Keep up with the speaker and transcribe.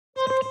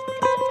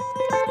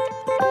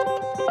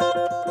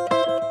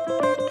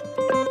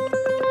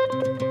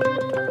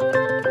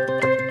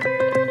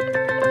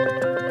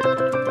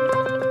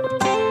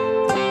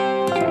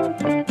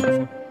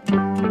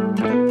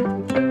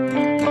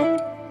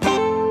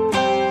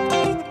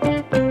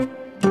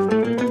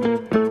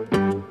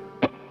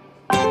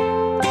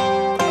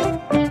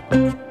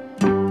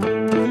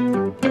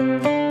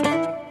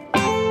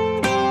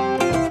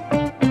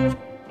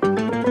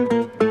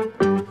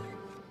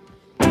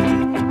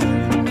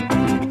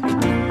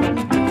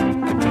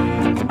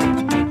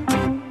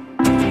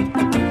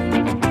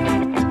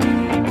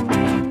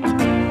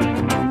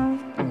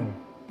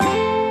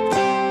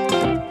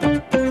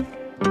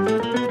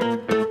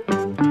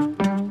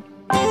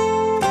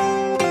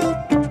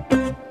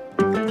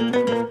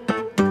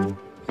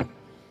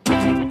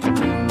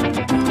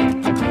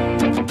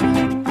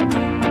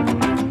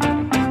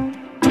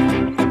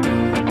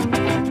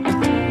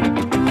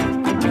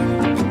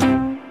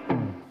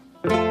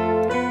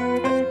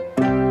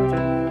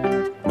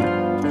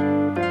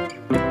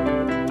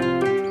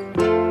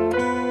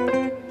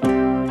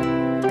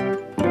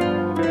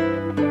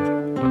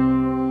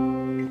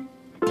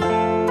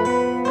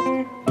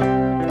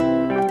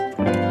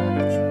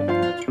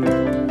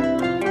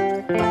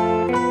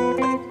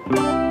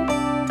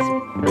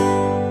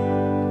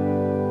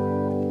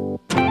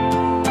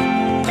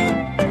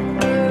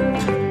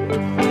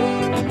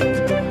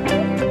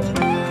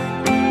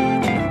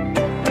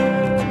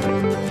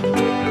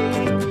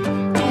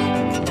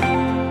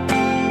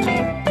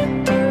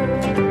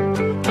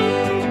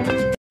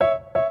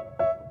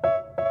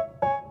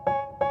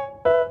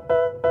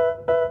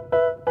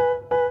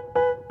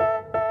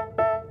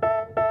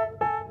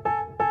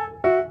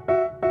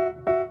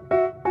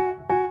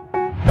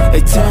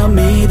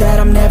me that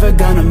I'm never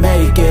gonna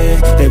make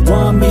it. They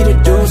want me to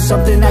do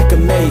something that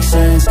could make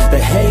sense.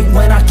 They hate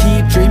when I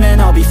keep dreaming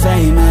I'll be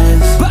famous,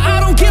 but I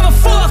don't give a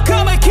fuck,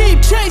 I'ma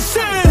keep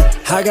chasing.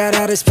 I got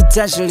all this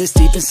potential that's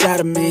deep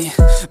inside of me,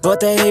 but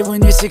they hate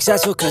when you're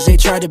successful cause they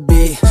try to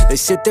be. They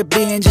sit there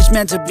being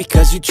judgmental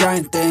because you're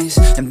trying things,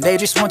 and they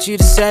just want you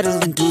to settle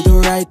and do the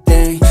right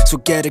thing. So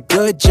get a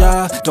good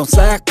job, don't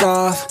slack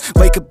off.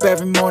 Wake up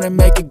every morning,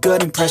 make a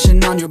good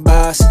impression on your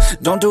boss.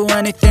 Don't do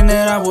anything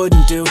that I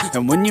wouldn't do,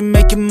 and when you're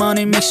making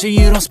money, make sure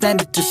you don't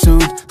spend it too soon.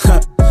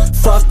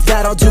 Fuck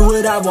that, I'll do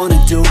what I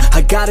wanna do.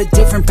 I got a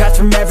different path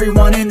from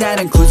everyone, and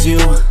that includes you.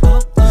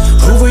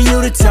 Who are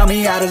you to tell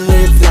me how to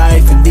live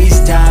life? In these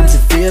times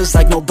it feels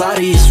like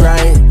nobody is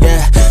right,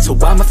 yeah. So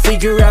I'ma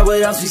figure out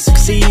what helps me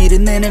succeed,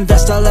 and then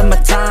invest all of my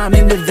time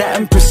into that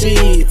and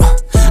proceed.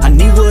 I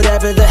need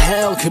whatever the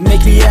hell could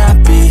make me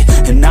happy,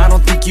 and I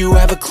don't think you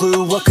have a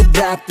clue what could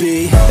that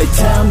be. They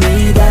tell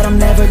me that I'm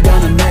never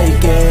gonna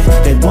make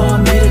it. They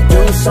want me to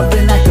do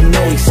something that could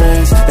make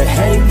sense. They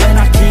hate when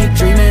I keep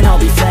dreaming I'll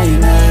be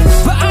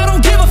famous, but I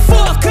don't give a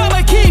fuck,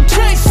 I'ma keep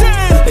chasing.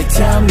 They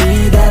tell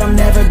me that I'm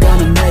never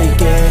gonna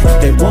make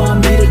it. They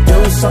want me to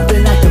do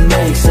something that could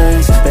make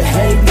sense. They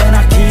hate when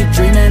I keep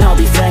dreaming I'll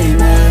be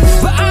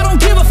famous, but I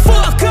don't give a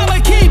fuck, I'ma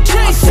keep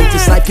chasing. I think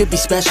this life could be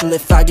special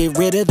if I get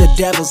rid of the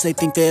devils. They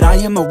think that I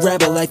am a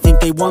rebel, I think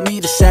they want me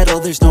to settle.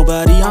 There's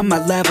nobody on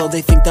my level.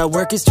 They think that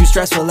work is too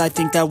stressful, I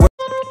think that work.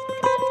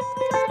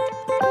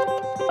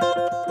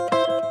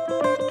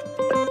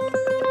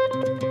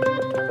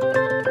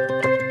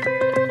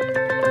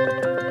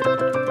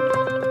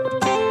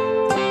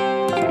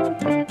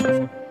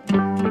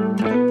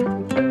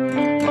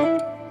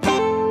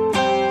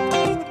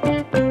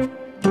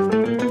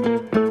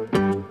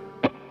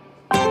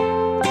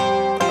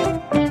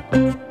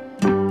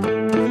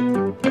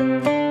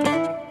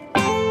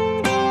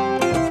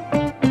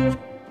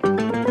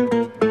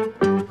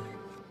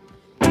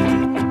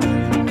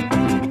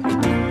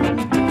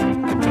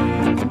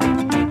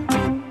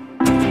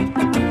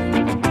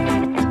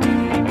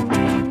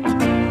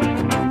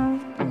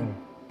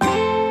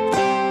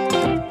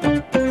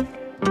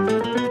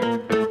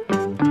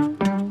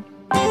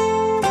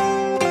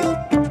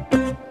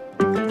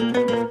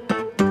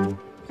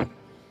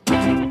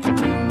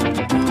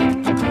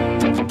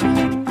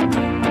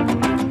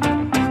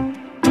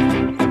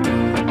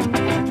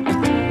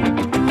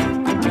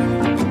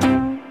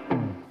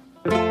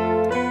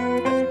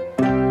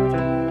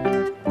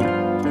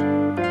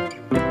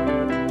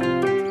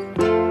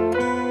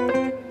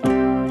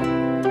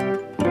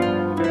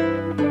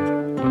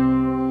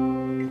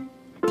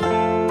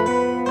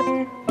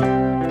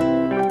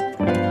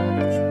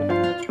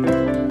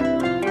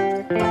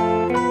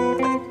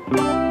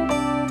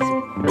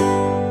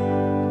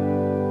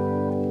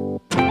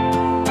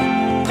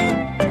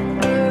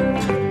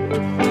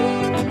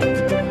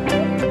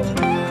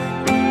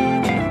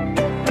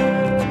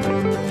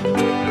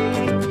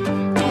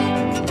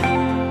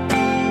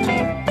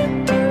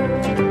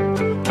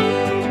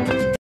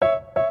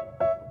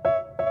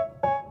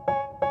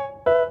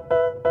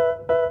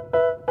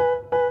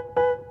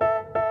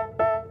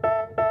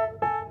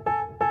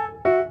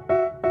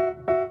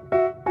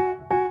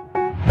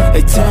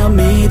 They tell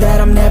me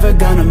that I'm never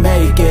gonna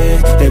make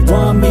it. They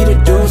want me to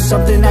do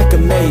something that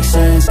could make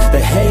sense.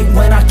 They hate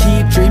when I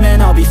keep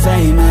dreaming I'll be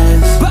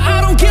famous, but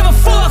I don't give a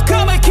fuck,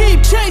 I'ma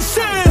keep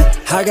chasing.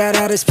 I got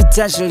all this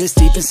potential that's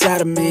deep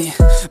inside of me,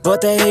 but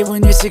they hate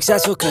when you're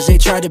successful cause they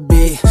try to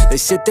be. They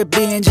sit there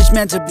being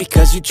judgmental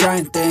because you're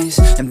trying things,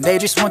 and they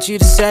just want you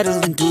to settle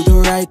and do the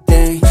right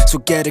thing. So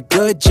get a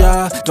good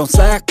job, don't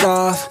slack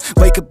off.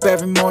 Wake up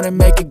every morning,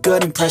 make a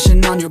good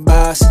impression on your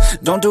boss.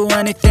 Don't do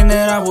anything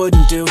that I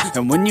wouldn't do,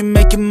 and when you're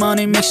making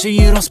money, make sure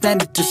you don't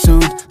spend it too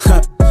soon.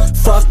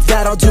 Fuck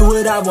that, I'll do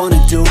what I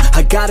wanna do.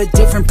 I got a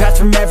different path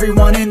from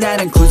everyone, and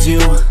that includes you.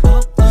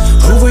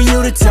 Who are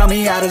you to tell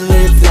me how to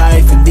live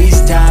life? In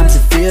these times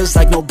it feels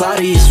like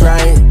nobody is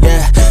right,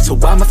 yeah. So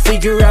I'ma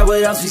figure out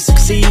what helps me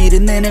succeed,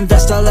 and then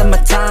invest all of my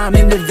time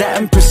into that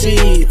and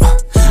proceed.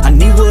 I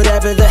need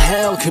whatever the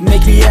hell could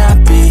make me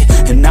happy,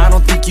 and I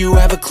don't think you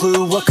have a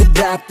clue what could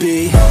that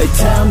be. They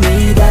tell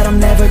me that I'm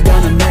never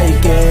gonna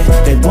make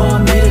it. They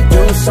want me to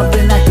do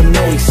something that could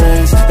make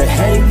sense. They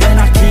hate when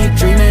I keep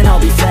dreaming I'll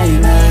be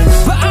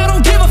famous, but I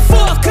don't give a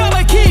fuck,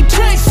 I'ma keep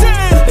chasing.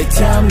 They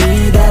tell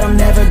me that I'm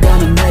never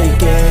gonna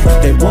make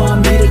it. They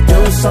want me to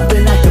do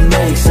something that could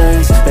make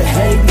sense. They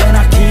hate when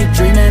I keep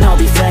dreaming I'll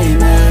be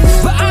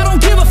famous, but I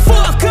don't give a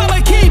fuck,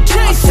 I'ma keep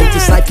chasing. I think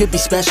this life could be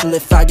special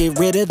if I get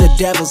rid of the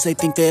devils. They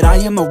think that I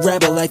am a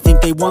rebel, I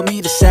think they want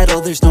me to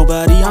settle. There's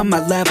nobody on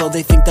my level.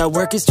 They think that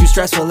work is too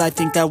stressful, I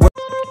think that work.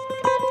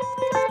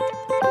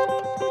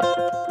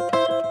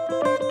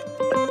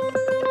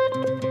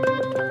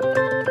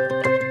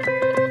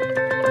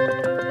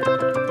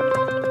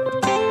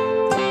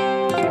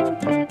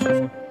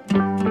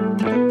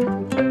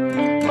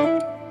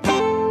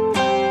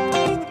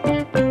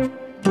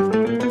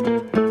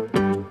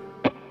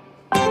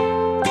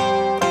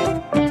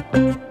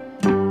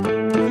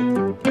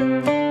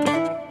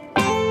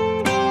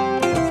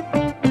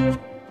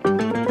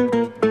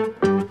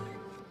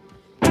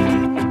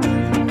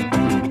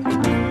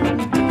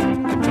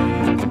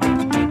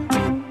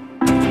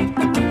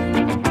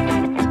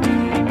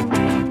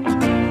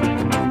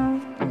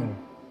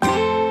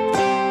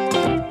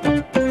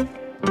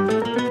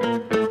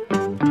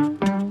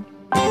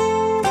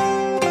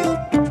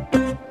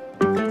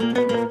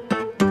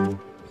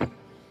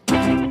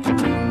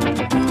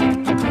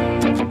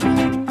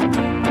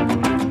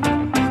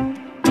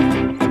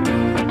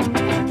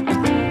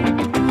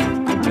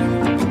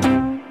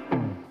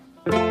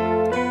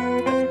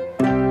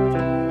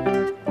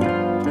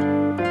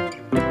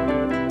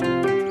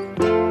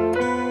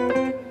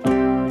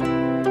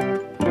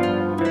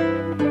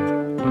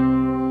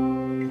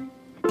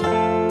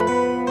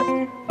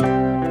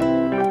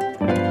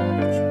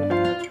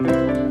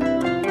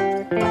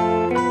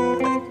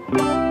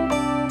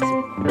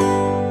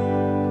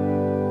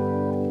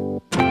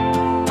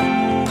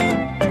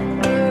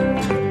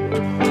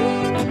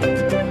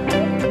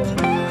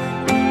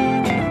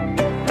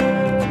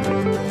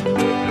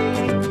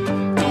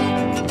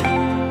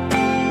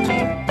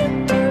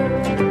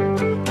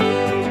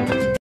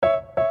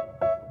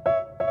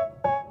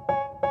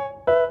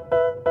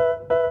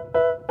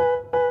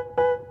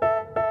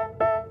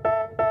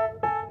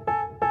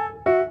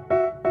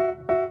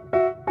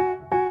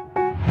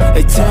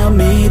 They tell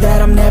me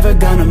that I'm never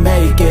gonna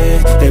make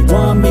it. They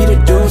want me to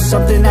do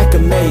something that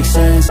could make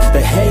sense.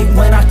 They hate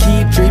when I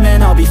keep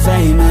dreaming I'll be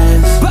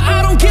famous, but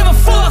I don't give a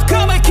fuck,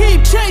 I'ma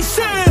keep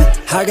chasing.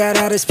 I got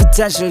all this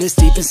potential that's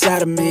deep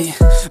inside of me,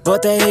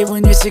 but they hate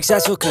when you're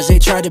successful cause they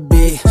try to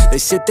be. They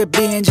sit there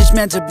being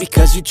judgmental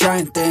because you're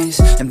trying things,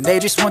 and they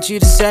just want you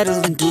to settle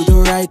and do the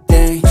right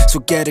thing. So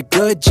get a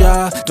good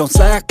job, don't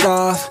slack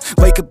off.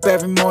 Wake up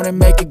every morning,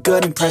 make a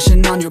good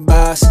impression on your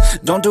boss.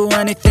 Don't do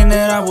anything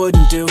that I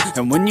wouldn't do,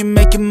 and when you're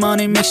making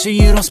money, make sure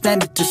you don't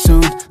spend it too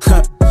soon.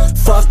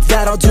 Fuck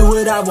that, I'll do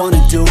what I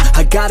wanna do.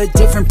 I got a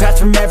different path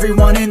from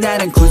everyone, and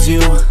that includes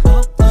you.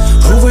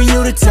 Who are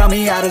you to tell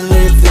me how to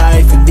live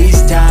life? In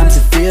these times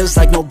it feels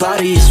like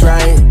nobody's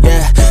right,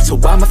 yeah. So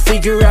I'ma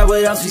figure out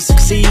what else we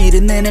succeed,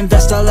 and then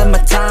invest all of my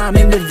time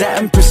into that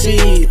and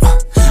proceed.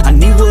 I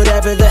need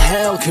whatever the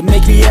hell could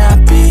make me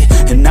happy,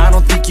 and I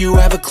don't think you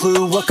have a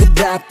clue what could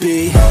that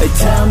be. They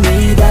tell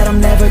me that I'm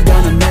never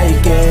gonna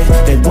make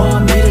it. They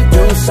want me to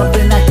do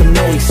something that could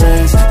make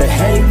sense. They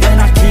hate when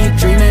I keep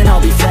dreaming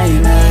I'll be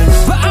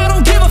famous, but I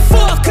don't give a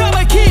fuck,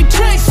 I'ma keep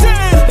chasing.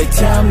 They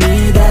tell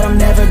me that I'm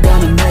never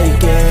gonna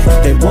make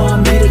it. They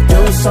want me to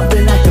do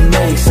something that could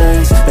make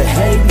sense. They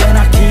hate when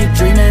I keep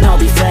dreaming I'll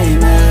be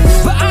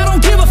famous, but I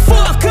don't give a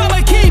fuck, I'ma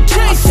keep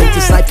chasing. I think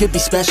this life could be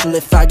special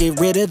if I get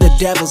rid of the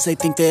devils. They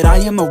think that I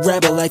am a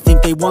rebel, I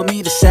think they want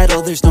me to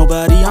settle. There's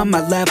nobody on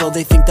my level,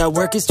 they think that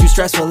work is too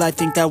stressful. I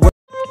think that work.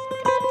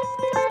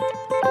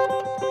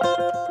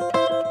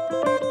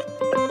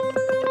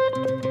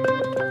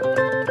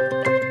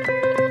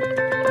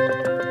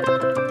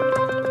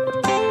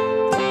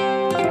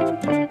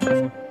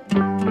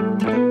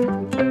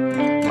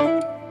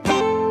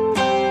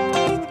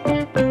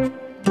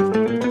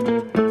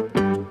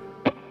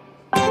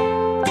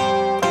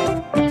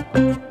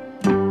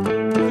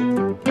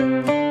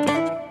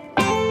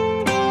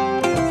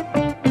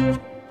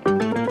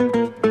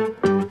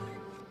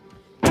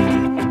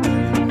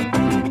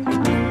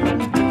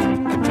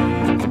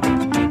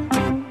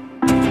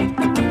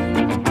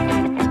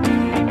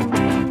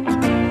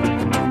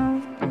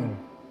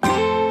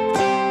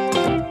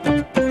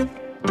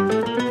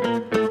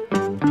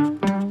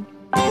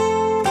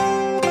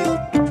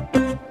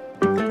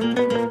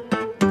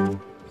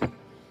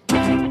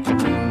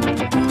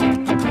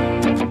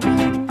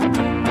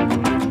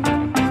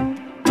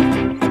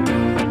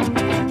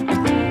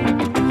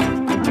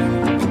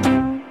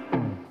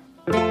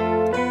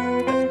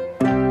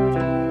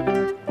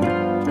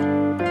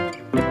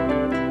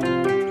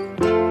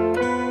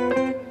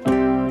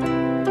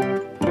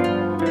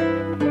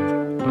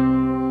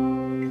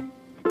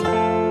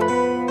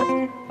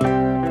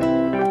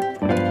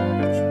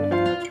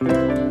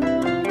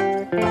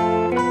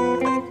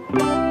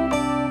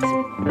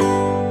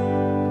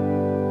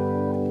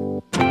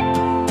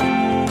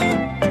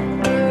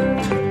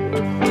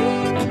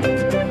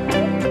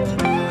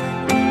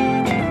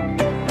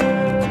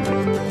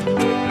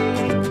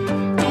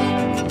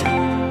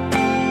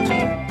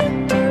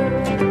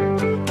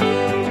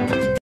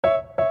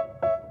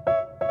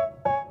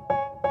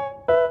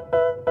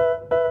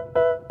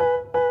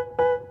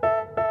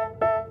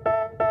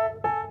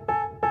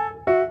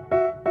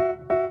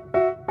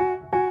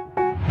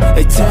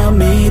 They tell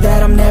me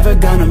that I'm never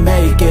gonna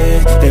make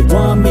it. They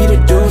want me to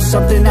do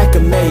something that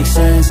could make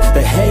sense.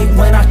 They hate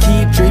when I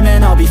keep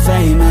dreaming I'll be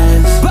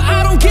famous, but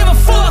I don't give a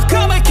fuck,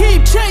 I'ma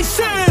keep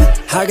chasing.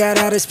 I got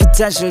all this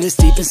potential that's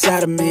deep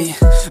inside of me,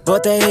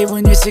 but they hate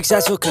when you're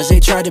successful cause they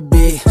try to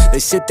be. They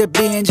sit there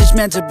being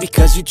judgmental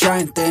because you're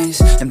trying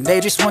things, and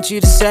they just want you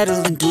to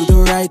settle and do the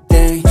right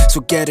thing. So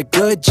get a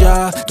good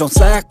job, don't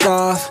slack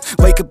off.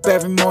 Wake up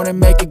every morning,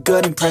 make a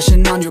good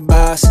impression on your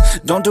boss.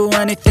 Don't do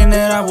anything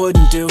that I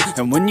wouldn't do,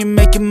 and when you're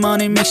making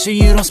money, make sure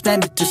you don't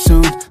spend it too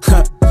soon.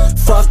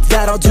 Fuck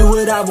that, I'll do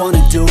what I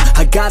wanna do.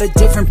 I got a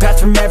different path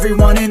from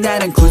everyone, and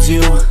that includes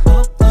you.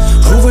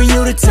 Who are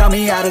you to tell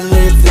me how to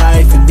live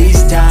life? In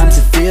these times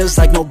it feels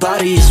like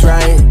nobody's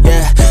right,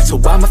 yeah. So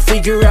I'ma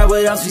figure out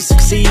what else we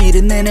succeed,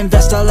 and then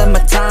invest all of my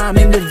time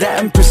into that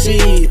and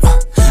proceed.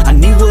 I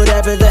need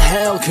whatever the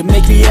hell could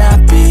make me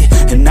happy,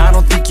 and I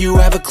don't think you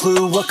have a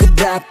clue what could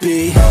that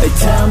be. They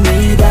tell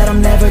me that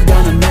I'm never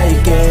gonna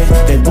make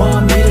it. They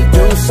want me to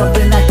do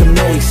something that could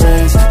make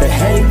sense. They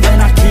hate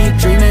when I keep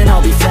dreaming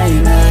I'll be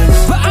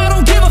famous, but I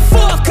don't give a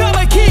fuck,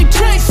 I'ma keep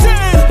chasing.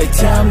 They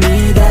tell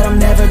me that I'm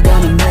never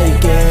gonna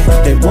make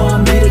it. They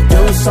want me to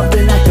do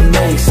something that could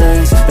make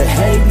sense. They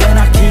hate when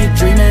I keep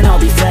dreaming I'll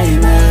be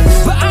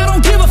famous, but I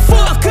don't give a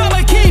fuck,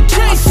 I'ma keep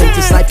chasing. I think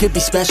this life could be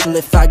special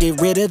if I get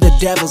rid of the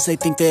devils. They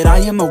think that I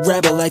am a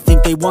rebel, I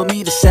think they want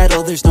me to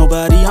settle. There's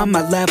nobody on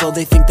my level,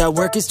 they think that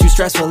work is too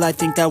stressful. I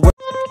think that work.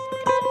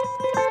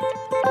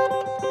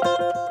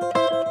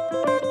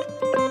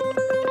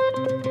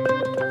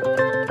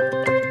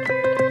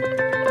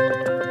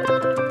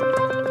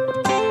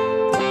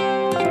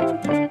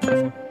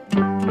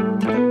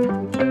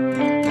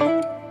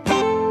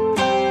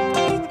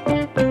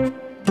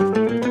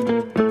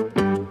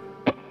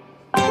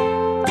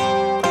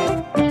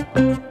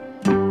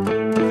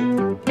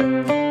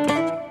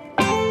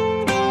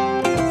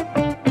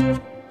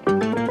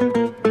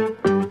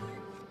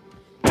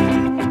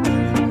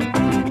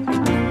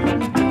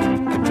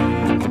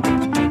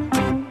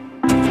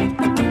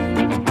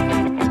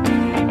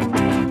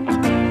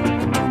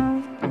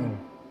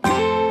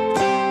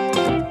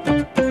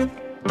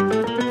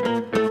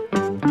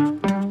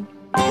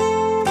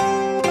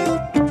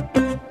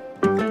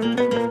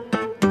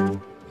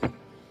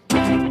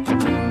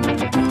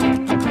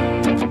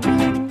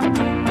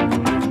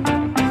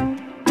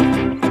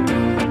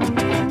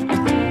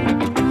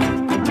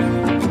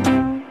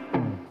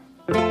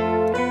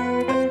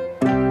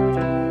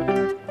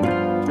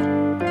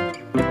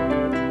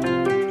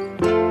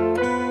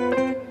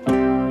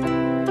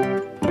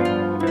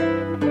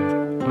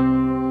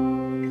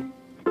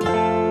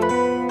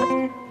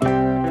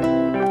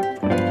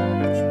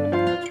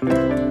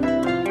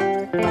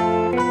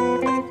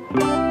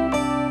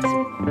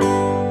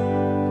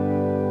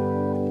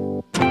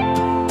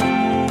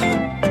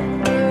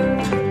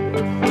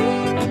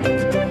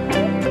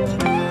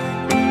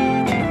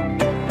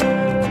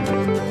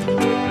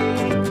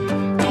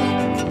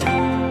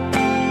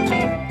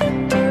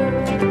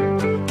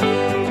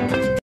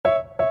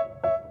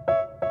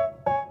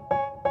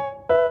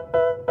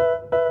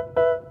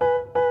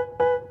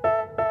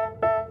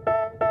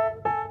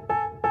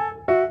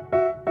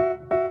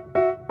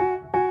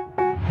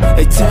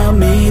 They tell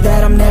me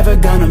that I'm never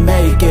gonna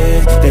make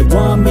it. They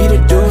want me to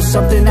do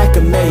something that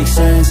could make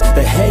sense.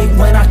 They hate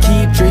when I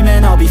keep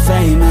dreaming I'll be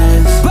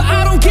famous, but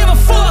I don't give a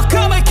fuck,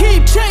 I'ma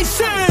keep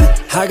chasing.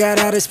 I got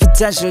all this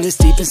potential that's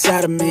deep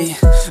inside of me,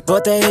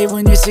 but they hate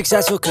when you're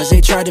successful cause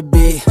they try to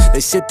be. They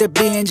sit there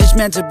being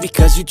judgmental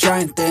because you're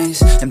trying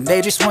things, and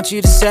they just want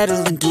you to settle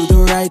and do the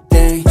right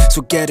thing.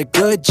 So get a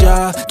good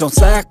job, don't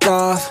slack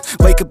off.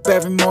 Wake up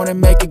every morning,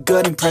 make a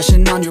good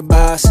impression on your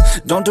boss.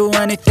 Don't do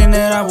anything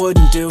that I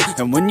wouldn't do,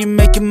 and when you're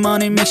making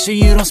money, make sure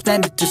you don't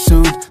spend it too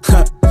soon.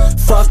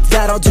 Fuck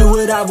that, I'll do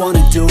what I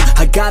wanna do.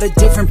 I got a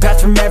different path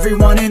from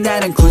everyone and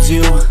that includes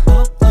you.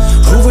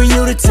 Who are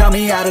you to tell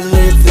me how to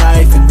live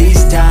life? In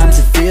these times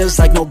it feels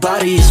like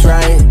nobody's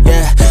right,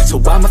 yeah. So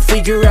I'ma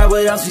figure out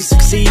what else we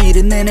succeed,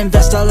 and then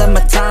invest all of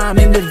my time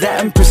into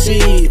that and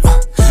proceed.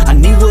 I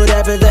need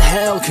whatever the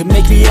hell could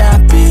make me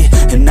happy,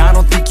 and I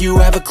don't think you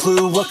have a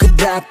clue what could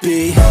that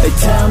be. They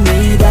tell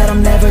me that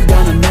I'm never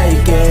gonna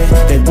make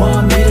it. They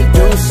want me to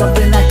do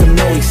something that can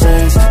make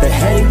sense. They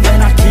hate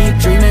when I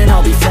keep dreaming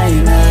I'll be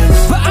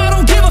famous, but I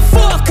don't give a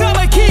fuck,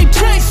 I'ma keep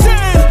chasing.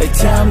 They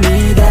tell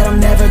me that I'm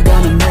never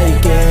gonna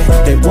make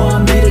it. They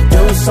want me to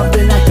do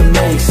something that can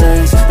make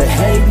sense. They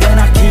hate when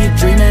I keep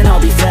dreaming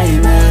I'll be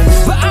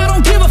famous, but I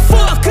don't give a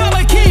fuck,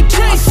 I'ma keep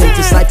chasing. I think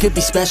this life could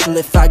be special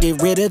if I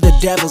get rid of the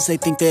devils. They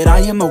think that I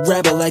am a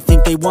rebel, I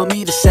think they want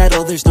me to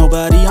settle. There's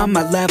nobody on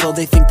my level,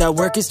 they think that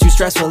work is too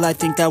stressful. I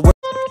think that work.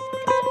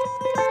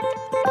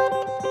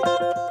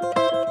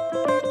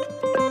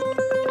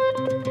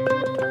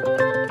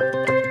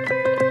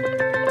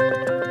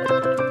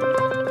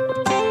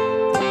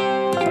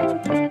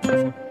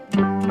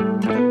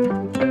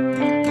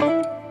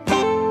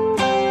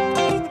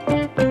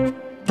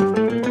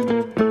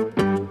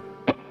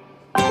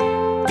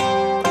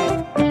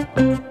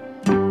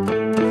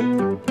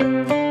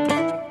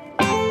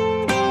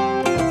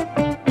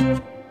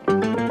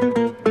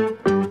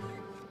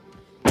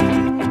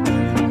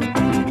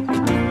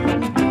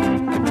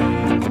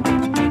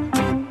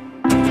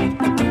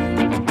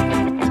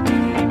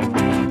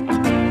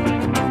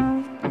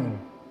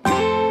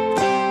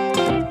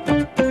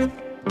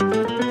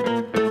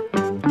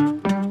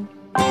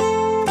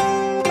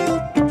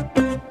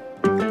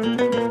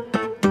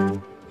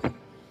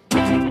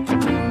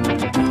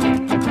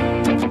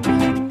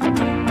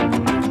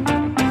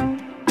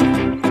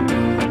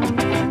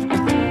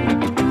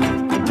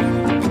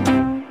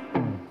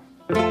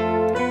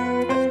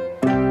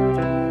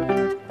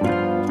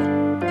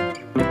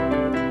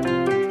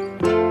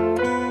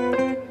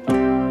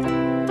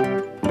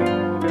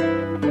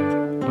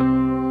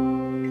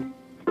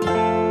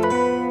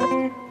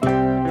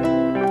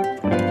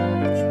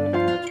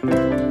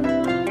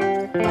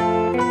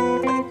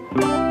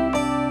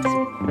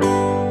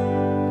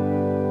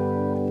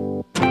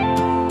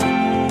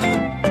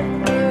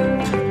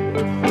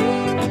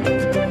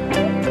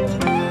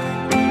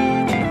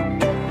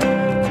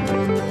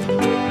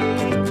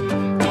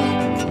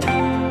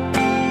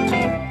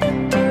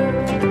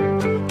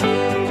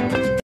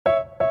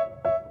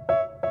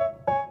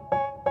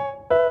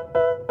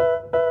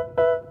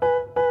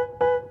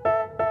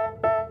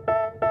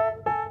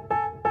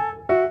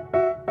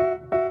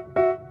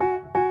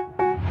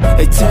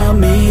 They tell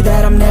me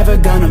that I'm never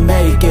gonna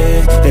make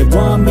it. They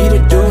want me to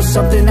do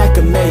something that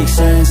could make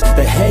sense.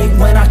 They hate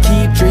when I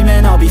keep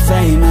dreaming I'll be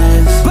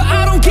famous, but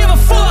I don't give a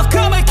fuck,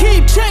 I'ma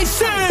keep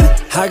chasing.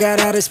 I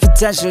got all this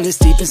potential that's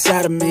deep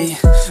inside of me,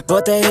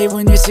 but they hate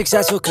when you're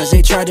successful cause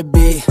they try to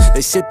be.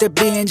 They sit there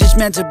being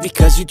judgmental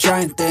because you're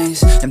trying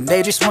things, and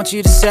they just want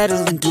you to settle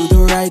and do the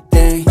right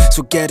thing.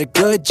 So get a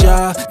good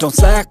job, don't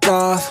slack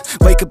off.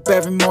 Wake up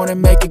every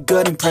morning, make a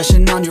good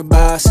impression on your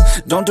boss.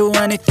 Don't do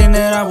anything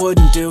that I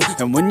wouldn't do,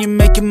 and when you're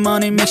making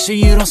money, make sure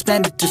you don't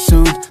spend it too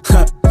soon.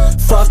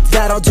 Fuck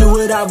that, I'll do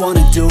what I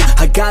wanna do.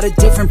 I got a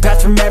different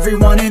path from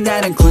everyone and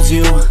that includes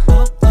you.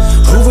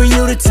 Who are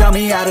you to tell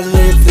me how to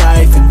live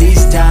life? In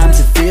these times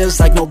it feels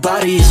like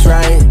nobody's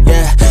right,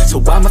 yeah. So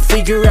I'ma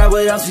figure out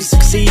what else we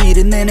succeed,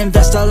 and then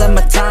invest all of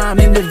my time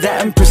into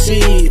that and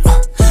proceed.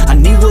 I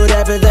need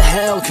whatever the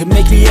hell could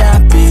make me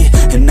happy,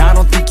 and I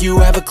don't think you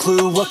have a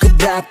clue what could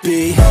that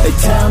be. They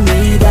tell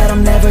me that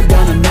I'm never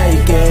gonna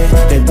make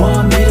it. They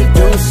want me to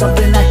do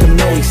something that can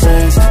make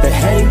sense. They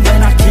hate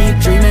when I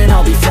keep dreaming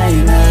I'll be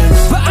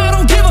famous, but I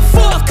don't give a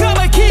fuck,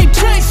 I'ma keep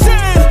chasing.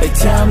 They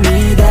tell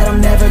me that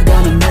I'm never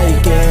gonna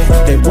make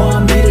it. They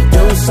want me to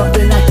do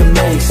something that can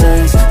make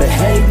sense. They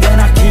hate when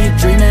I keep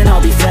dreaming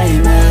I'll be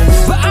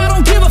famous, but I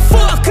don't give a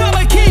fuck,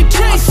 I'ma keep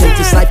chasing. I think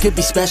this life could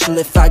be special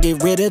if I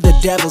get rid of the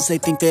devils. They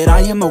think that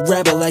I am a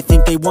rebel, I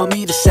think they want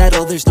me to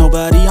settle. There's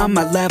nobody on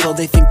my level,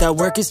 they think that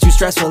work is too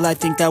stressful. I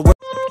think that work.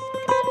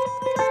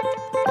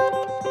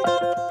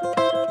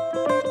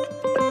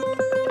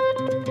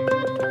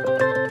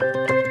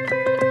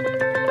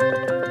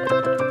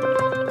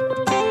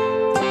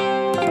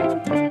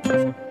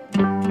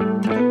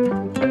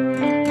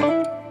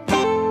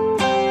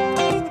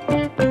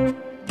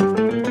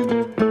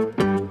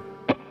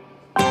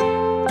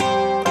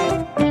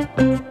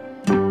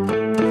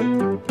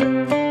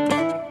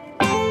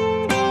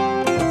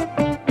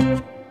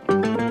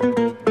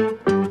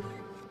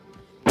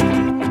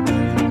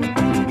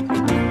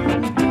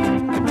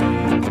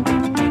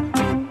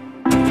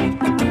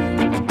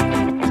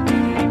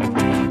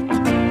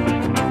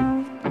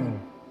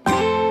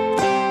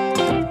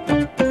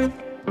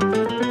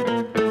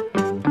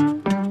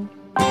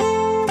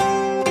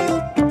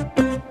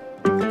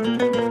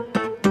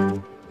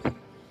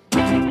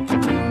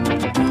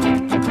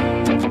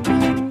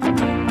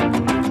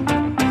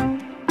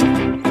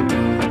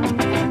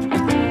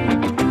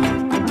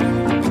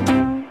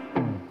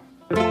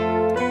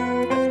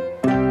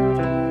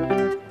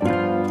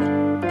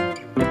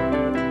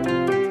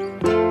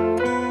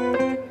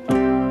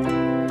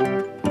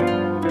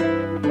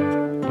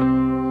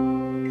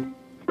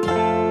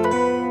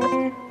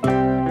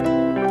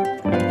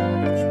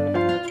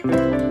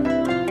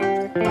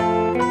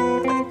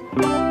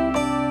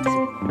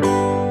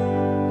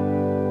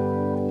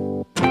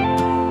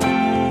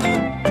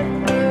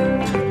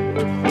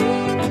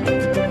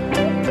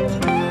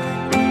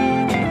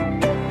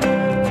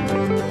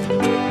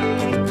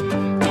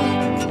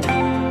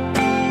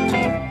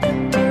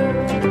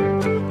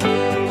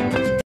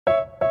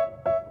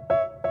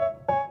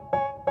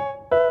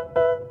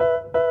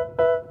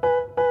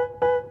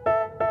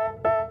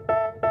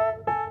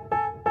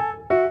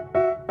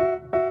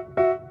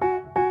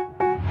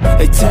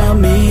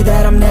 me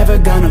that I'm never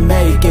gonna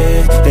make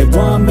it. They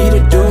want me to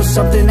do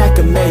something that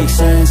could make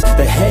sense.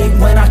 They hate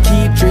when I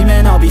keep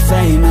dreaming I'll be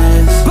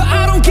famous, but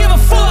I don't give a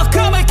fuck,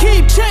 I'ma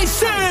keep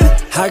chasing.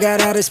 I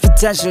got all this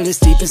potential that's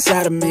deep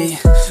inside of me,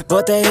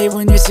 but they hate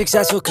when you're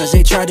successful cause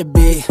they try to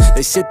be.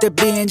 They sit there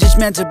being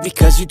judgmental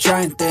because you're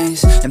trying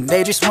things, and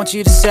they just want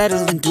you to settle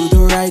and do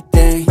the right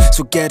thing.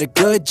 So get a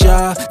good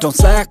job, don't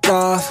slack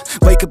off.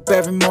 Wake up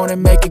every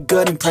morning, make a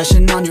good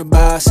impression on your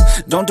boss.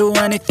 Don't do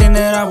anything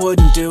that I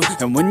wouldn't do,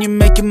 and when you're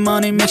making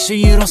money, make sure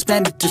you don't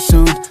spend it too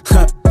soon.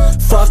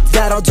 Fuck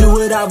that, I'll do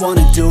what I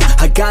wanna do.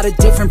 I got a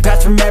different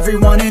path from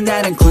everyone, and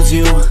that includes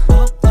you.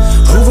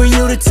 Who are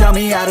you to tell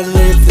me how to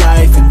live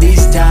life? In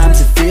these times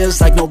it feels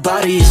like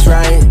nobody's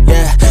right,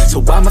 yeah.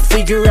 So I'ma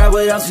figure out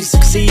what else we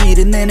succeed,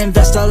 and then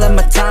invest all of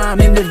my time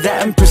into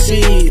that and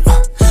proceed.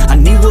 I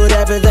need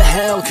whatever the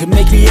hell could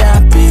make me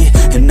happy,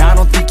 and I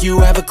don't think you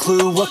have a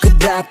clue what could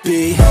that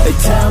be. They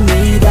tell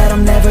me that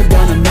I'm never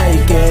gonna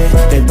make it.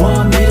 They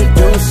want me to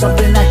do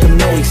something that could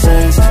make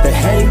sense. They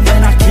hate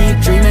when I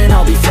keep dreaming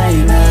I'll be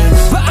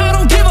famous, but I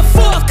don't give a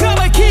fuck,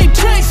 I'ma keep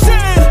chasing.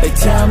 They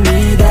tell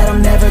me that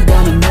I'm never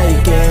gonna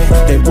make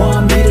it. They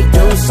want me to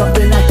do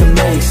something that can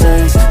make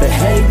sense. They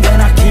hate when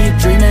I keep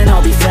dreaming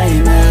I'll be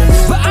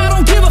famous, but I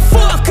don't give a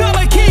fuck,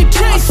 I'ma keep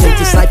chasing. I think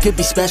this life could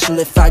be special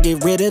if I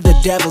get rid of the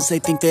devils. They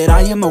think that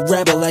I am a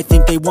rebel, I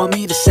think they want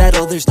me to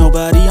settle. There's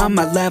nobody on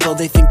my level,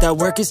 they think that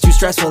work is too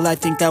stressful. I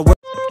think that work.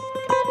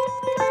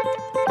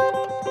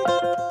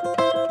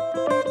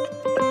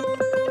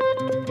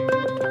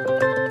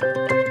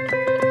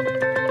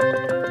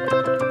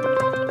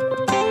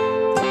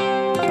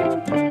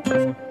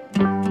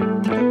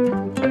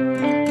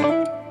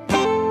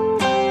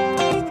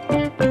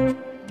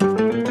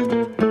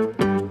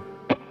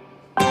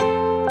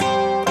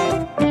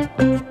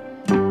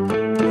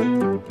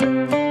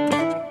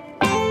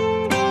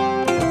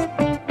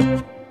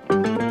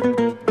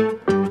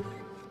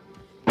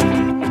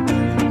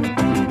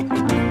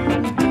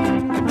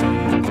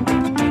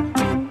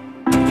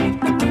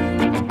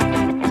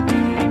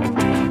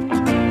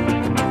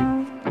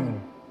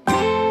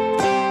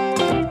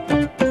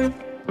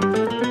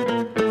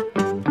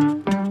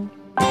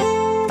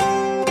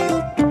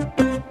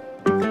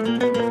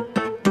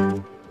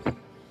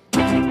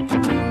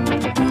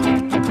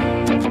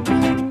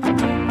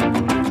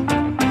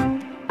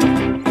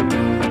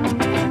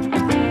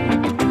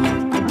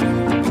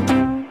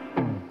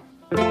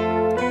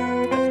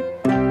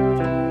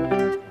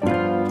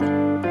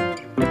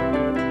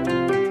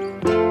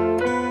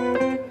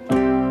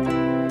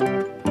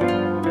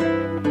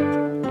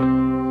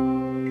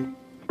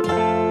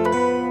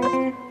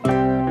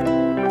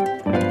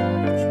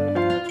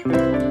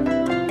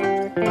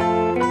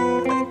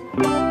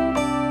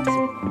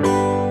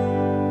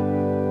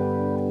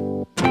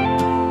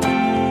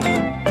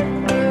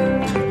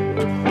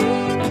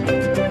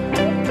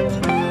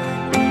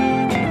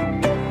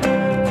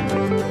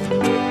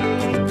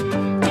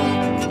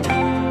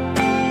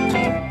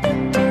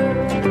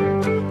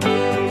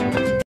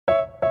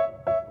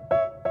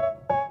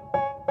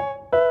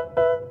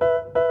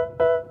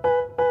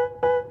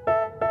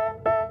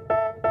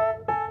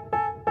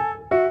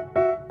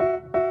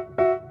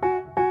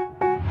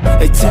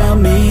 They tell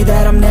me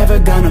that I'm never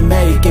gonna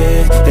make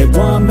it. They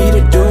want me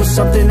to do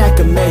something that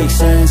could make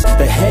sense.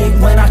 They hate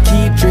when I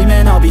keep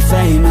dreaming I'll be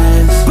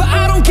famous, but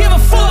I don't give a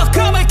fuck,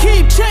 I'ma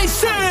keep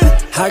chasing.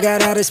 I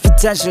got all this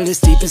potential that's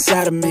deep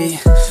inside of me,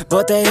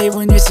 but they hate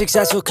when you're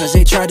successful cause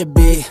they try to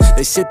be.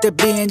 They sit there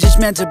being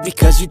judgmental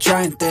because you're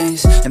trying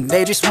things, and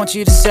they just want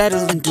you to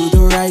settle and do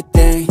the right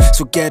thing.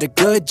 So get a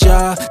good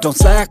job, don't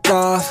slack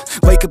off.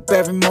 Wake up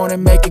every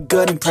morning, make a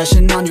good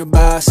impression on your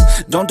boss.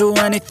 Don't do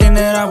anything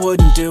that I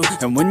wouldn't do,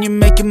 and when you're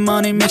making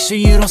money, make sure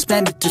you don't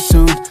spend it too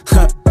soon.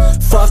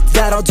 Fuck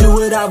that, I'll do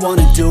what I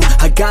wanna do.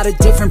 I got a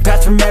different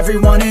path from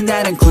everyone, and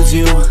that includes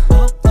you.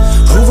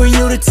 Who are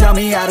you to tell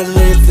me how to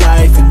live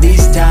life? In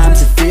these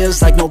times it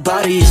feels like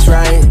nobody's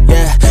right,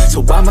 yeah.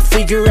 So I'ma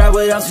figure out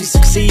what else we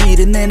succeed,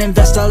 and then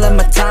invest all of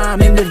my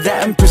time into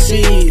that and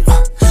proceed.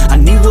 I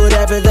need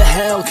whatever the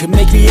hell could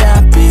make me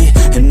happy,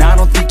 and I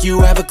don't think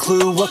you have a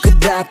clue what could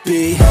that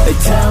be. They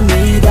tell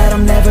me that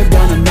I'm never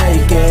gonna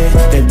make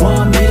it. They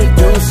want me to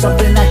do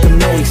something that can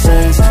make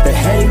sense. They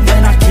hate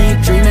when I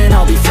keep dreaming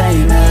I'll be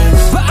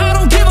famous, but I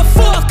don't give a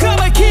fuck,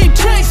 I'ma keep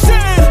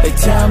chasing. They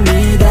tell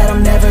me that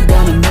I'm never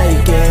gonna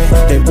make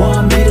it. They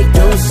want me to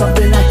do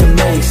something that can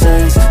make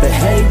sense. They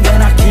hate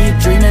when I keep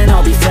dreaming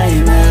I'll be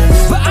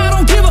famous, but I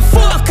don't give a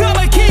fuck,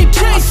 I'ma keep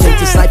chasing. I think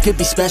this life could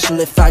be special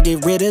if I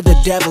get rid of the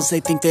devils. They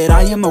think that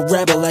I am a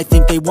rebel, I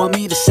think they want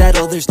me to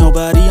settle. There's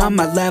nobody on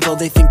my level,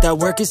 they think that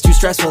work is too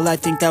stressful. I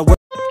think that work.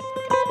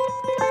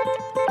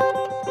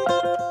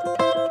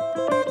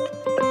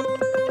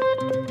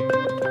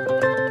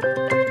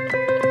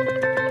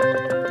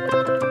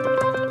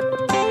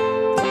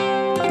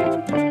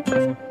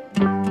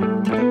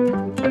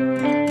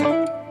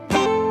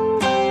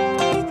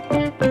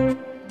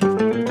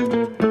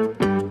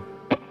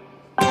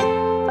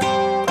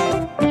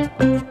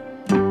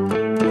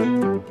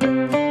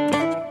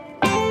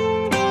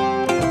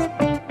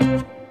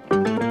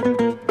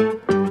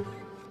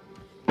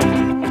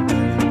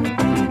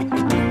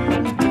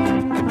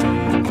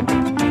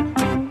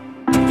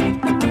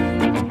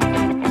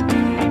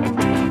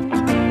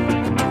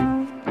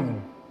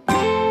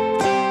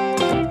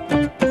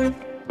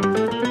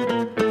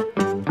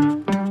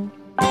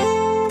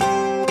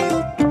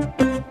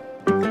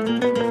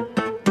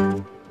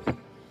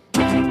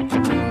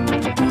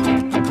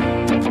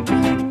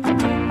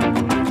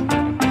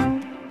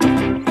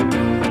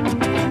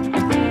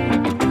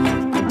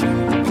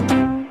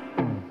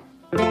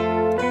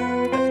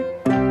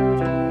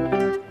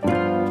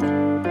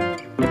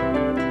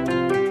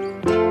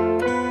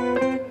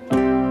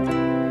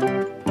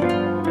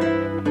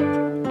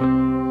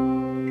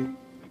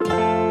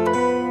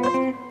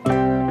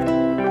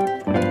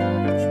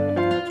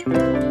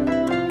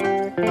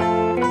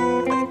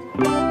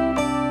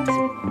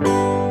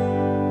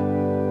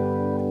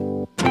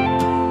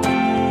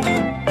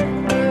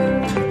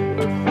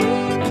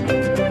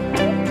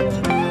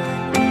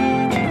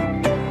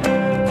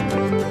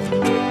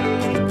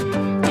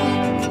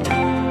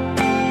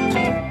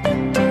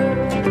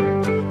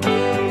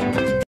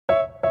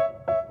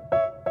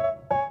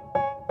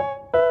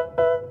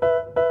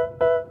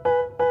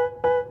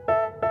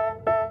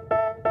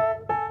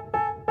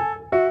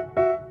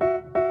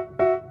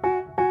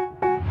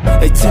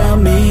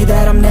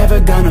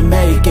 gonna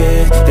make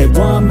it. They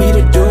want me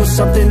to do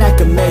something that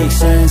could make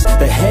sense.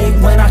 They hate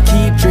when I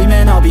keep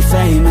dreaming I'll be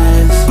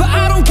famous, but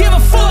I don't give a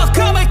fuck,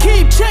 I'ma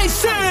keep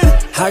chasing.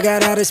 I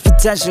got all this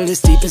potential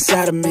that's deep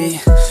inside of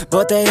me,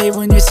 but they hate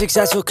when you're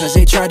successful cause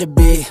they try to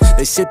be.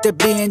 They sit there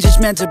being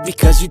judgmental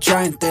because you're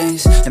trying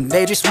things, and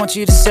they just want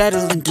you to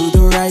settle and do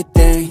the right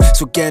thing.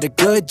 So get a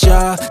good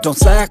job, don't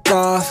slack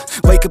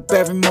off. Wake up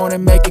every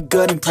morning, make a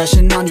good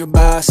impression on your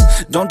boss.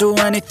 Don't do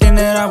anything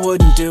that I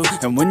wouldn't do,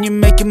 and when you're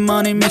making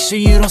money, make sure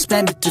you don't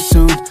spend it too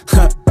soon.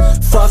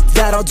 Fuck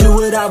that, I'll do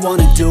what I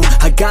wanna do.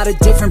 I got a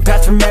different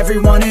path from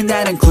everyone, and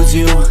that includes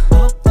you.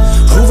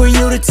 Who are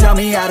you to tell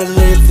me how to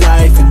live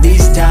life? In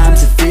these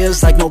times it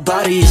feels like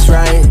nobody is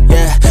right,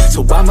 yeah.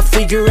 So I'ma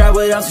figure out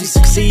what else we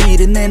succeed,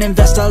 and then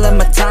invest all of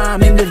my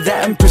time into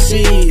that and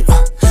proceed.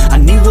 I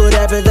need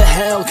whatever the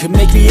hell could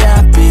make me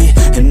happy,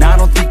 and I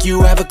don't think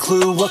you have a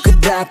clue what could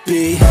that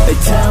be. They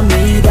tell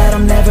me that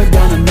I'm never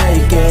gonna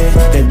make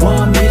it. They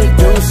want me to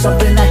do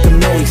something that could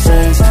make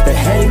sense. They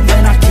hate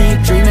when I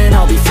keep dreaming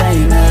I'll be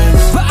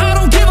famous, but I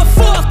don't give a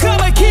fuck,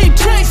 I'ma keep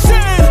chasing.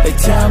 They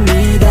tell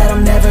me that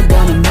I'm never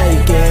gonna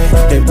make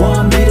it. They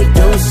want me to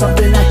do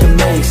something that can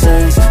make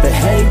sense. They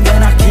hate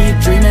when I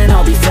keep dreaming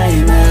I'll be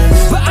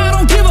famous, but I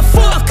don't give a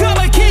fuck,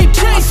 I'ma keep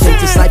chasing. I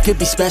think this life could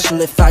be special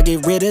if I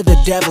get rid of the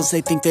devils.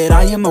 They think that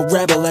I am a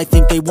rebel, I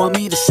think they want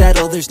me to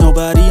settle. There's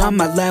nobody on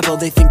my level.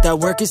 They think that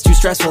work is too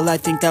stressful, I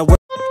think that work.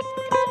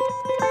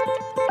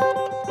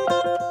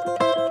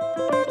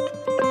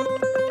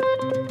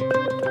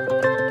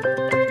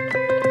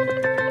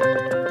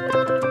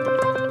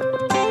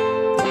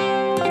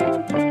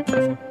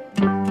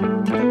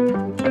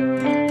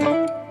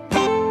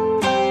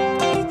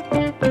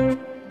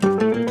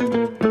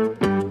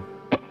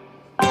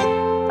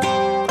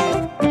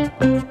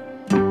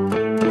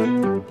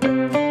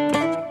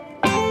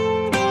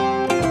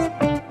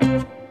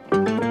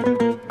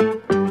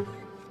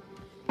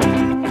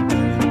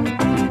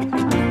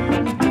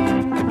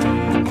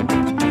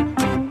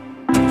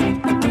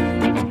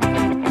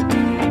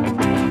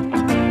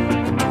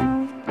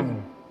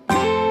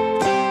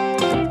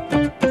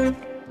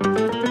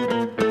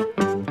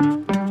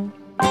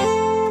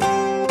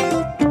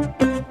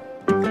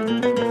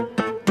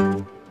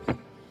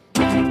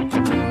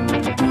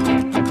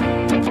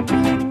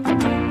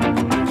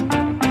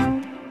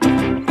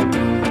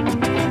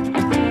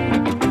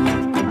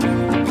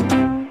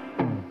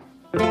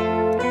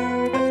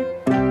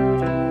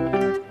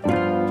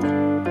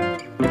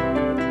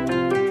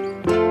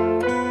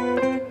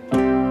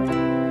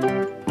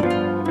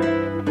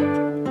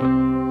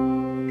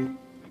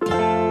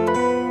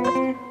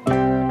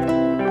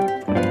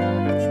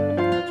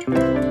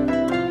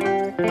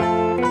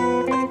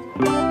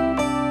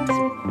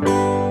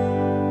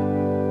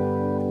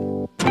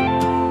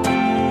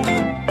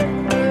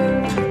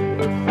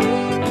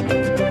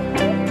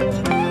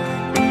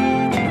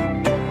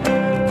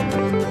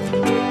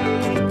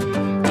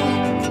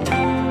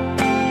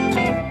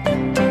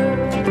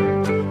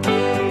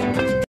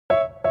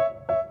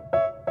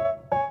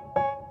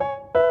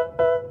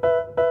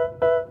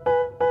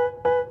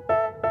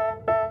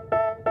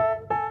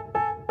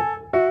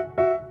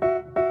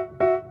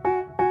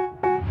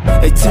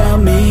 They tell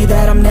me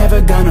that I'm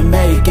never gonna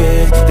make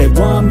it. They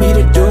want me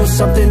to do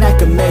something that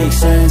could make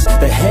sense.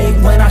 They hate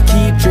when I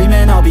keep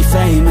dreaming I'll be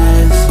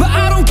famous, but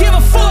I don't give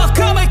a fuck,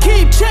 I'ma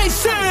keep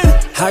chasing.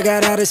 I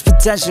got all this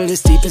potential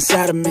that's deep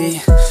inside of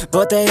me,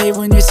 but they hate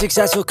when you're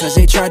successful cause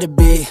they try to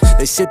be.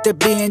 They sit there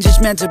being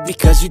judgmental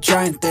because you're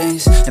trying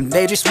things, and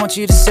they just want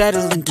you to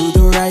settle and do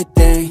the right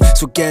thing.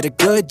 So get a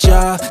good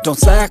job, don't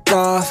slack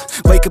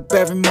off. Wake up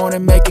every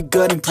morning, make a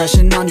good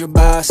impression on your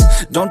boss.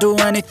 Don't do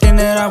anything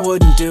that I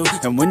wouldn't do,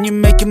 and when you're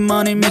making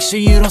money, make sure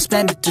you don't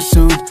spend it too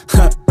soon.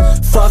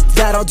 Fuck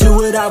that, I'll do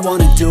what I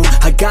wanna do.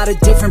 I got a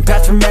different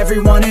path from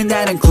everyone, and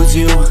that includes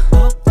you.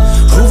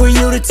 Who are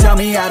you to tell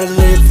me how to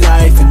live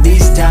life? In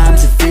these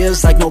times it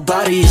feels like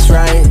nobody is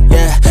right,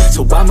 yeah.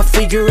 So I'ma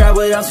figure out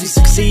what else we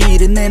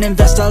succeed, and then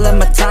invest all of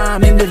my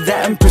time into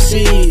that and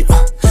proceed.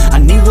 I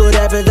need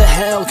whatever the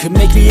hell could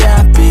make me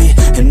happy,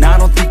 and I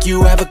don't think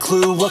you have a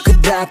clue what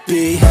could that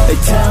be. They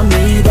tell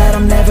me that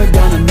I'm never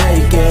gonna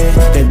make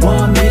it. They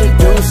want me to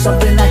do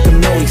something that can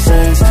make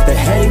sense. They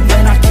hate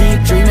when I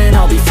keep dreaming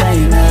I'll be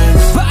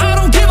famous, but I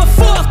don't give a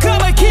fuck,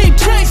 I'ma keep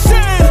chasing.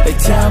 They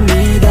tell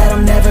me that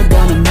I'm never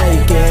gonna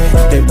make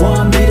it. They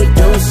want me to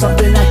do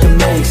something that can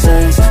make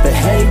sense. They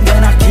hate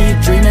when I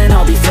keep dreaming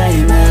I'll be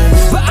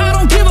famous, but I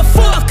don't give a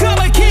fuck,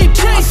 I'ma keep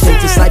chasing. I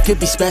think this life could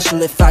be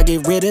special if I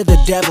get rid of the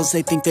devils.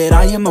 They think that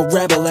I am a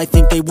rebel, I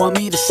think they want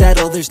me to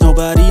settle. There's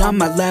nobody on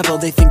my level.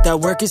 They think that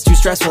work is too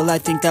stressful, I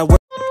think that work.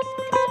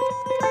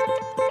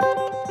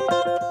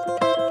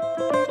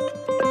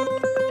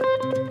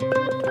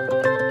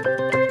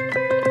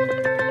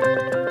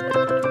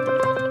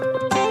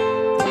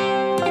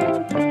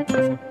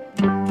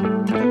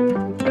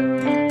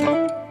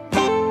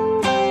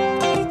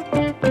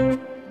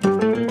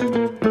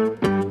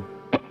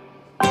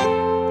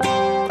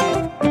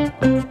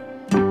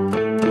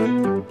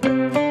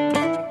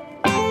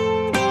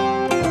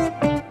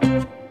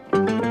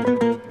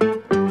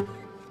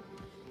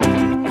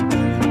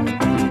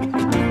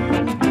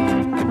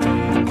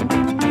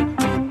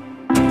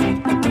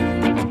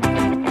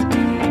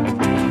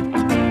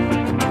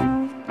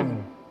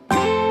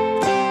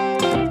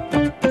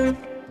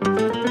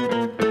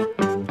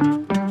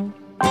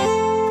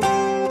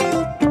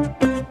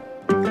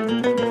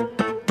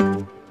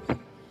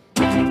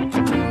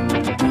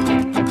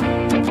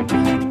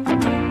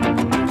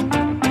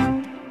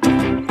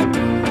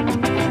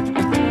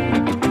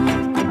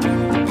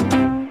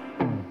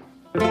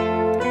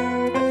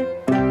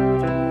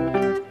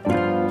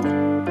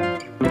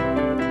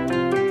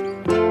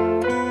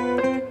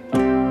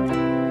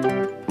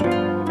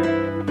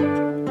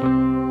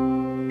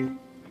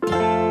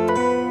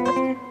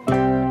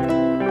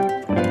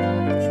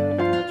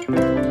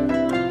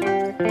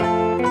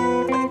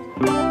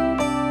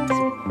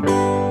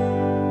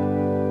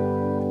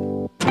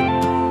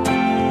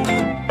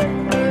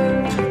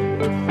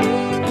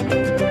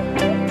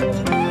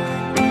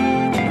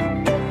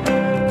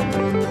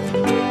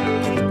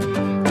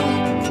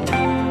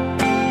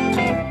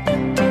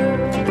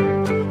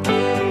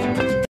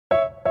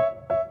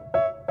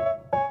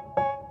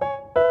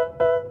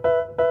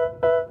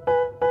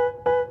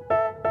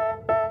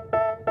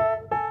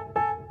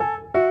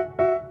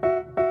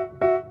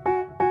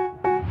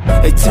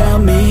 They tell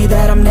me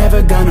that I'm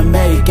never gonna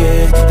make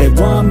it. They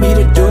want me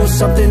to do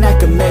something that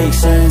could make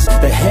sense.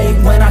 They hate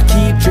when I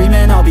keep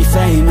dreaming I'll be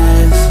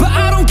famous, but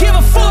I don't give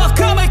a fuck,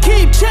 I'ma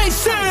keep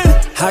chasing.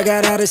 I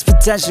got all this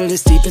potential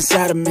that's deep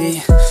inside of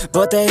me,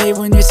 but they hate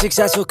when you're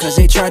successful cause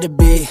they try to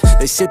be.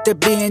 They sit there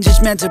being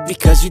judgmental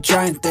because you're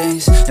trying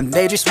things, and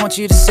they just want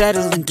you to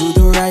settle and do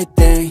the right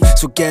thing.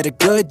 So get a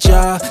good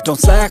job, don't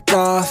slack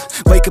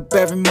off. Wake up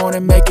every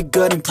morning, make a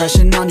good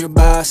impression on your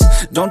boss.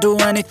 Don't do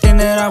anything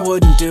that I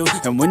wouldn't do,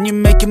 and when you're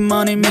making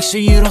money, make sure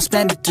you don't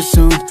spend it too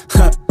soon.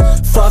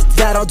 Fuck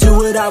that, I'll do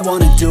what I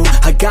wanna do.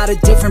 I got a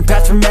different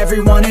path from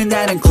everyone, and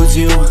that includes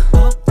you.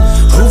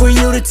 Who are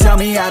you to tell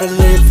me how to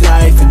live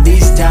life? In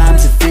these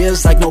times it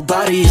feels like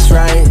nobody's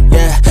right,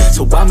 yeah.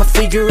 So I'ma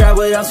figure out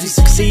what else we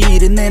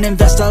succeed, and then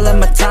invest all of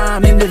my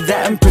time into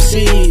that and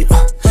proceed.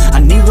 I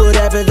need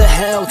whatever the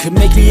hell could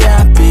make me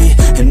happy,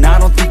 and I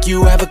don't think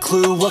you have a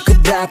clue what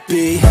could that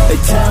be. They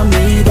tell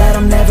me that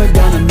I'm never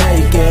gonna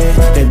make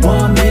it. They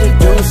want me to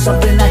do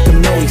something that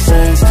could make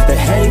sense. They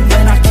hate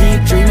when I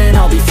keep dreaming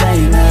I'll be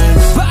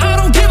famous, but I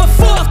don't give a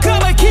fuck,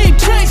 I'ma keep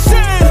chasing.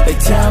 They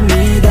tell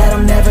me that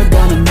I'm never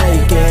gonna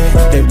make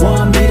it. They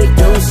want me to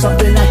do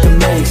something that can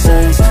make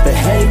sense. They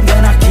hate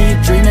when I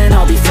keep dreaming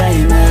I'll be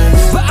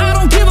famous, but I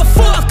don't give a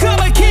fuck,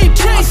 I'ma keep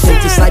chasing. I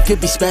think this life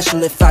could be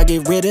special if I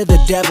get rid of the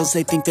devils.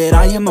 They think that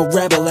I am a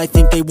rebel, I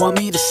think they want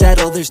me to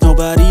settle. There's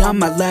nobody on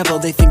my level.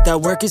 They think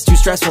that work is too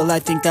stressful, I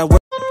think that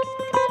work.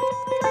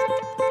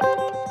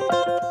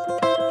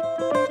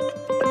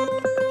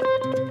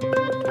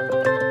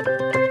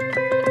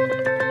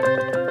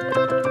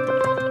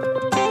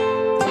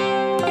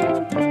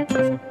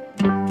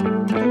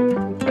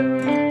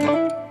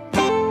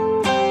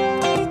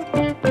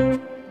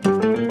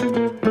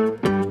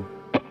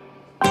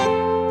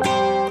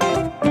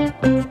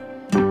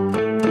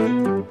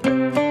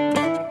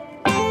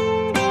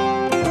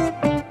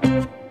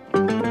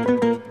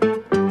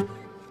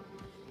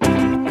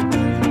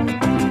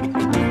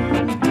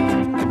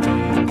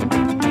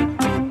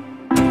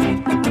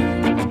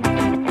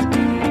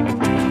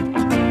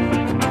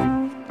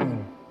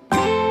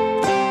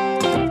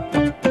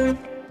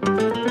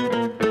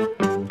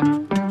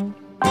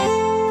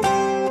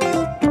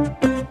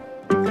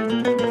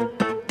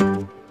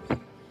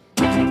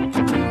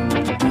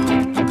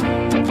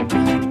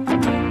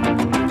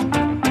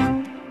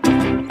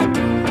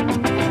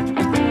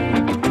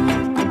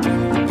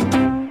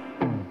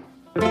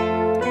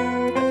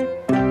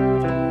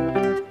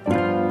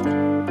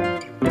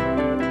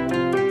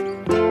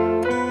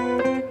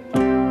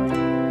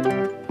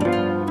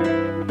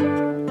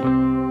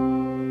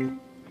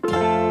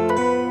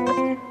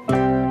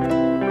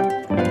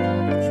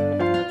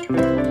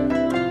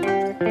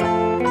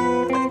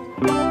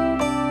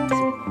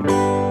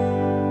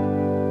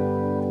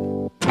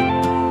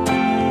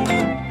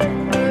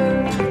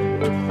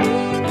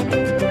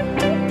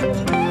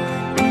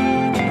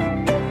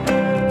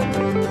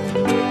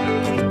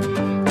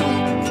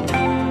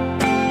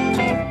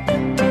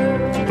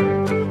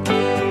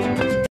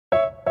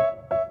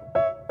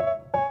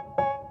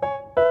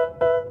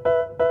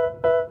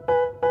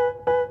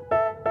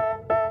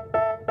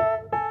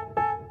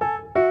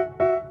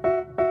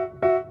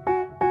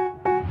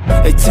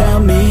 They tell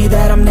me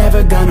that I'm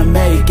never gonna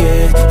make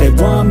it. They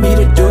want me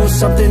to do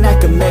something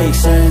that could make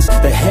sense.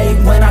 They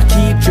hate when I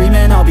keep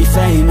dreaming I'll be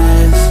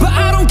famous, but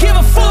I don't give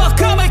a fuck,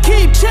 I'ma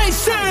keep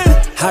chasing.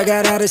 I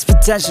got all this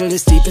potential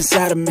that's deep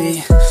inside of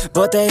me,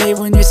 but they hate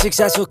when you're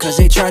successful cause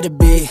they try to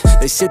be.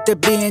 They sit there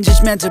being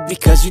judgmental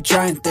because you're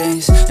trying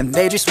things, and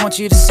they just want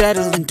you to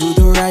settle and do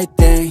the right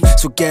thing.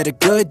 So get a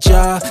good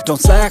job, don't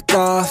slack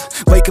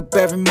off. Wake up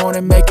every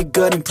morning, make a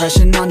good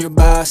impression on your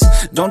boss.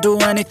 Don't do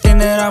anything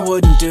that I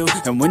wouldn't do,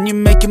 and when you're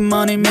making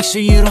money, make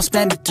sure you don't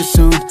spend it too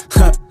soon.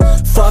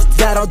 Fuck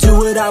that, I'll do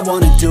what I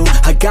wanna do.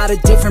 I got a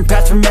different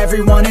path from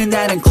everyone, and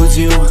that includes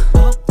you.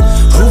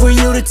 Who are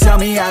you to tell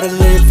me how to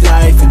live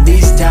life? In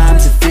these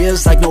times it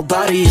feels like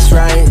nobody's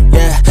right,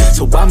 yeah.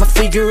 So I'ma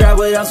figure out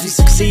what else we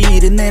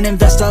succeed, and then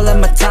invest all of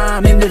my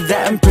time into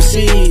that and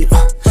proceed.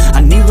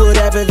 I need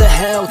whatever the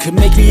hell could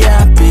make me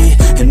happy,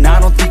 and I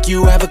don't think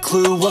you have a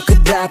clue what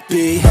could that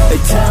be. They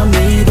tell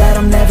me that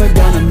I'm never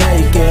gonna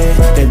make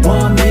it. They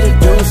want me to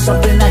do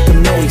something that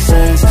can make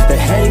sense. They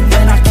hate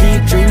when I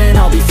keep dreaming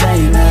I'll be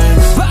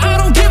famous, but I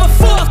don't give a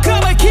fuck,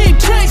 I'ma keep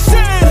chasing.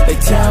 They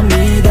tell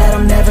me that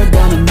I'm never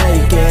gonna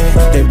make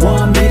it. They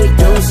want me to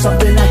do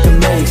something that can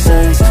make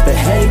sense. They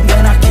hate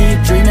when I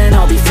keep dreaming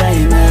I'll be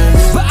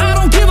famous, but I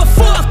don't give a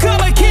fuck,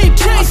 I'ma keep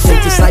chasing. I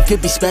think this life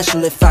could be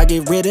special if I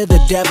get rid of the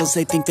devils.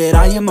 They think that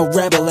I am a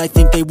rebel, I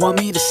think they want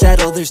me to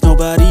settle. There's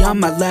nobody on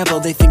my level.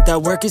 They think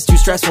that work is too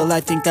stressful,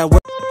 I think that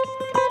work.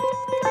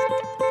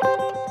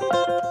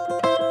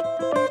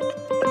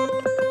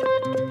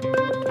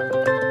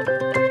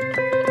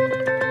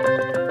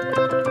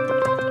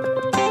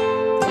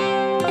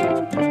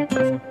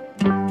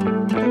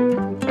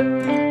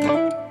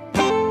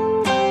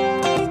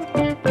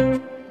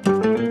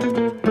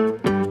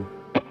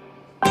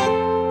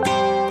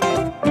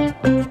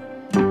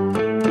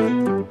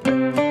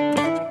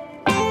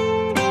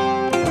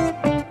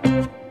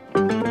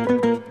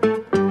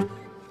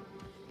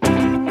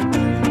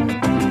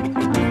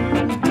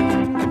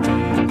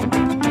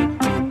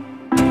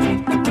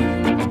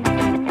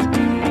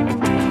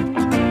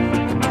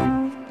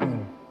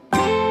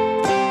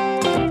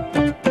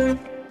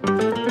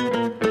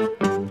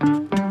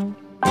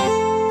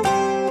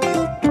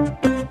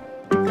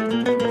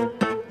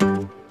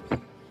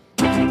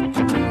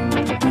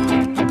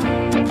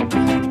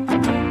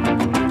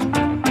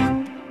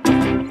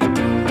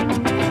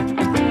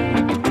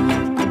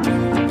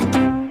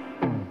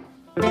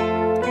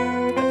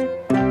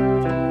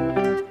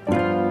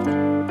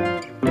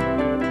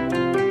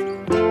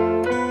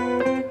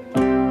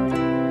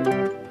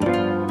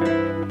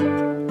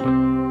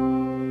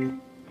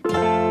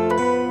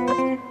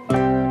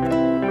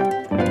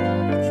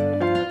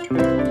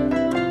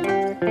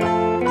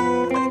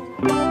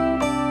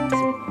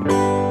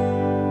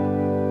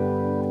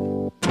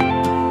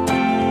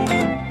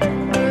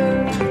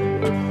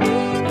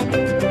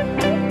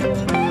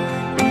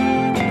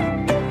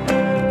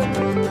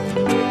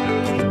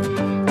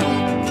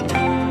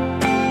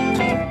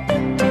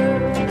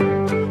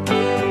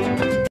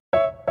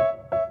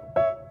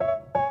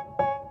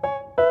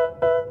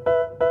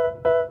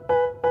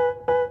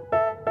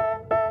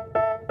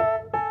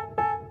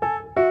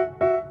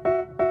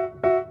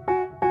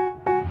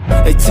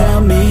 They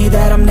tell me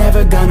that I'm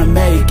never gonna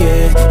make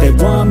it. They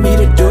want me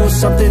to do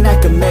something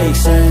that could make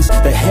sense.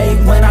 They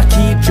hate when I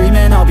keep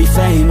dreaming I'll be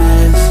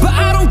famous, but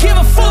I don't give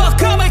a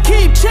fuck, I'ma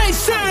keep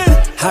chasing.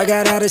 I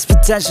got all this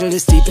potential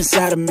that's deep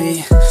inside of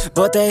me,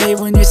 but they hate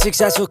when you're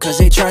successful cause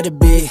they try to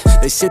be.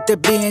 They sit there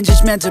being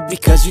judgmental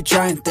because you're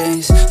trying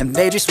things, and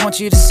they just want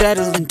you to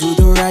settle and do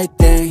the right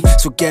thing.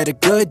 So get a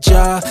good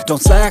job,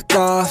 don't slack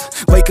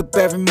off. Wake up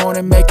every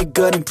morning, make a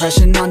good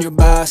impression on your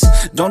boss.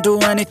 Don't do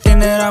anything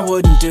that I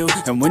wouldn't do,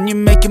 and when you're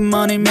making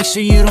money, make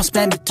sure you don't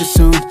spend it too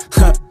soon.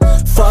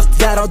 Fuck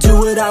that, I'll do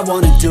what I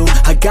wanna do.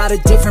 I got a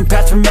different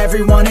path from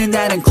everyone, and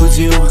that includes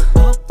you.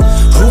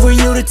 Who are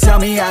you to tell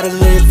me how to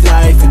live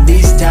life? In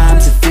these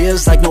times it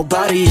feels like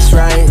nobody's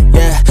right,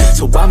 yeah.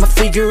 So I'ma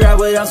figure out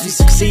what else we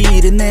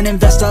succeed, and then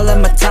invest all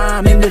of my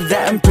time into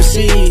that and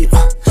proceed.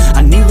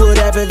 I need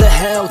whatever the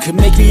hell could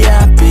make me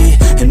happy,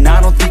 and I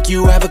don't think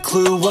you have a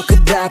clue what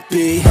could that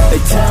be.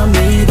 They tell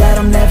me that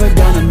I'm never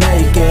gonna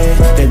make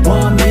it. They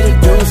want me to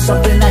do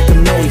something that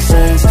can make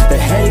sense. They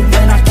hate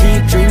when I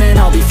keep dreaming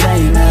I'll be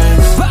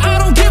famous, but I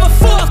don't give a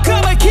fuck,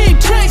 I'ma keep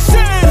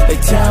chasing. They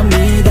tell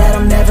me that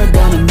I'm never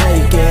gonna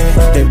make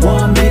it. They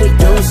want me to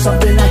do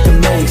something that can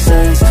make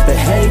sense. They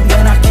hate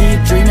when I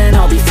keep dreaming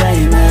I'll be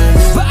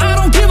famous, but I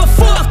don't give a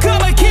fuck,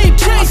 I'ma keep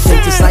chasing. I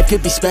think this life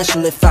could be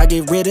special if I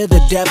get rid of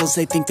the devils.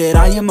 They think that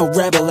I am a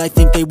rebel, I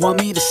think they want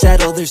me to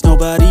settle. There's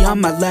nobody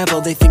on my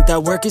level, they think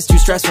that work is too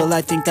stressful.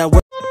 I think that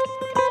work.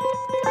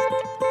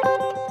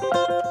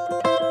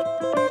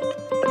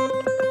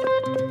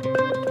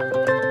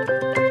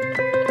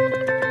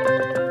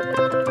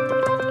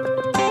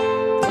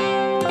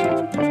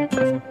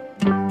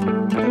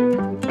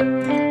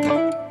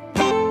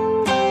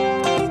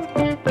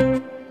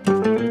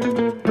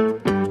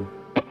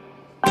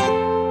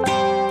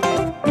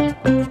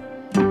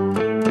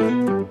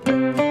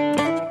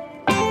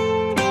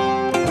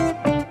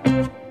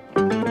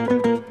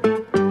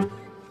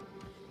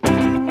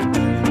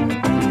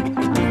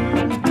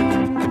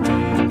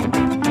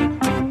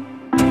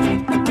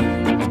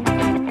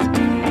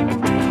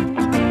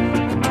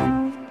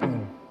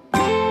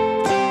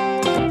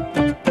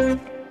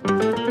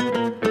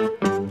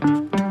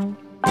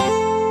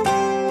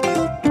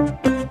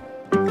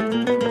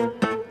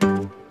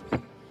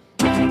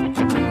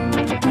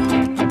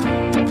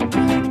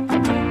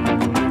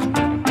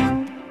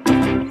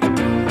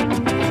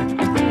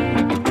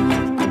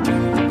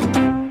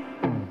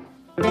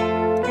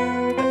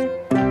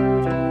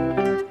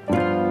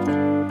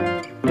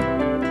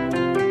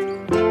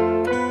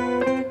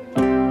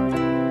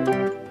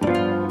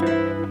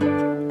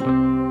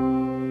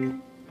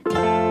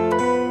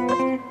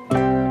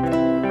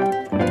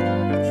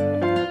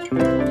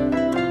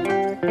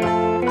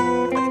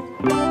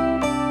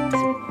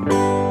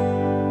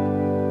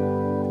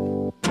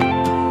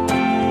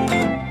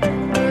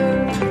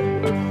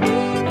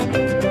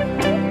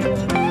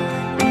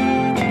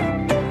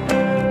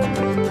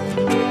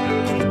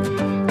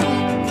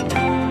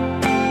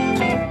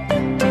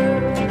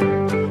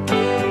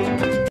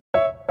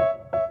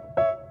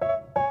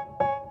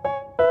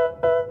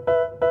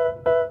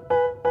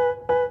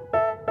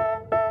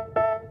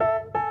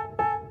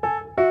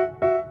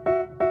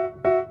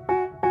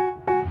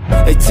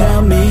 They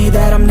tell me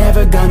that I'm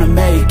never gonna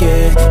make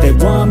it. They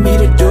want me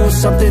to do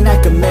something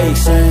that can make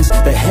sense.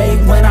 They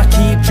hate when I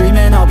keep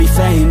dreaming I'll be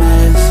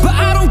famous, but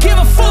I don't give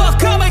a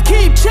fuck, I'ma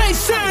keep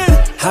chasing.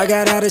 I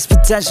got all this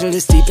potential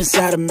that's deep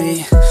inside of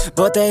me,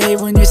 but they hate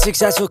when you're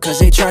successful cause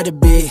they try to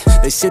be.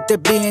 They sit there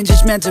being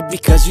judgmental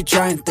because you're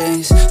trying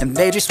things, and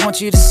they just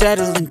want you to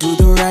settle and do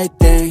the right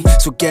thing.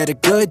 So get a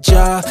good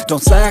job,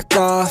 don't slack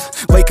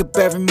off. Wake up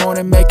every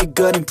morning, make a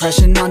good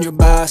impression on your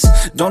boss.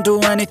 Don't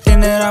do anything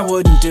that I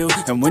wouldn't do,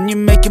 and when you're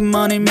making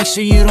money, make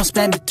sure you don't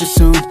spend it too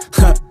soon.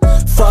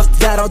 Fuck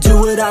that, I'll do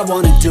what I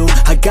wanna do.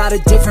 I got a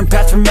different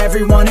path from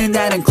everyone, and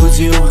that includes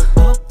you.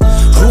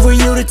 Who are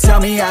you to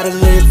tell me how to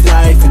live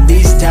life? In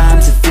these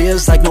times it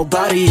feels like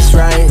nobody's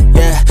right,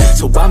 yeah.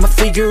 So I'ma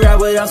figure out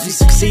what else we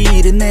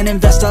succeed, and then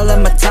invest all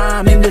of my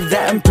time into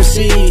that and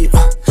proceed.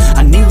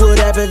 I need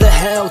whatever the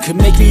hell could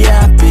make me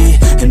happy,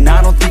 and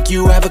I don't think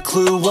you have a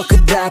clue what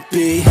could that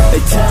be.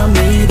 They tell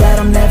me that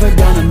I'm never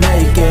gonna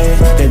make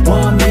it. They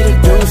want me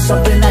to do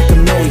something that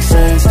can make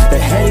sense. They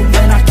hate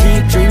when I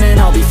keep dreaming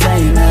I'll be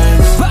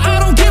famous, but I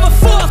don't give a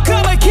fuck,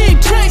 I'ma keep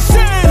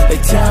chasing. They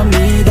tell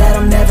me that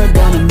I'm never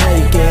gonna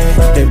make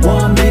it. They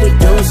want me to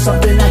do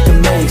something that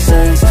can make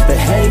sense. They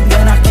hate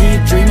when I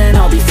keep dreaming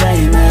I'll be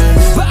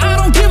famous, but I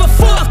don't give a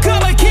fuck,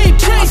 I'ma keep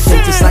chasing. I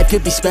think this life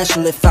could be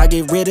special if I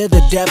get rid of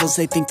the devils.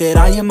 They think that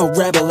I am a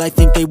rebel, I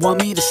think they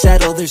want me to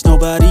settle. There's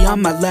nobody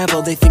on my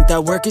level, they think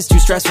that work is too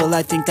stressful.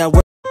 I think that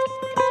work.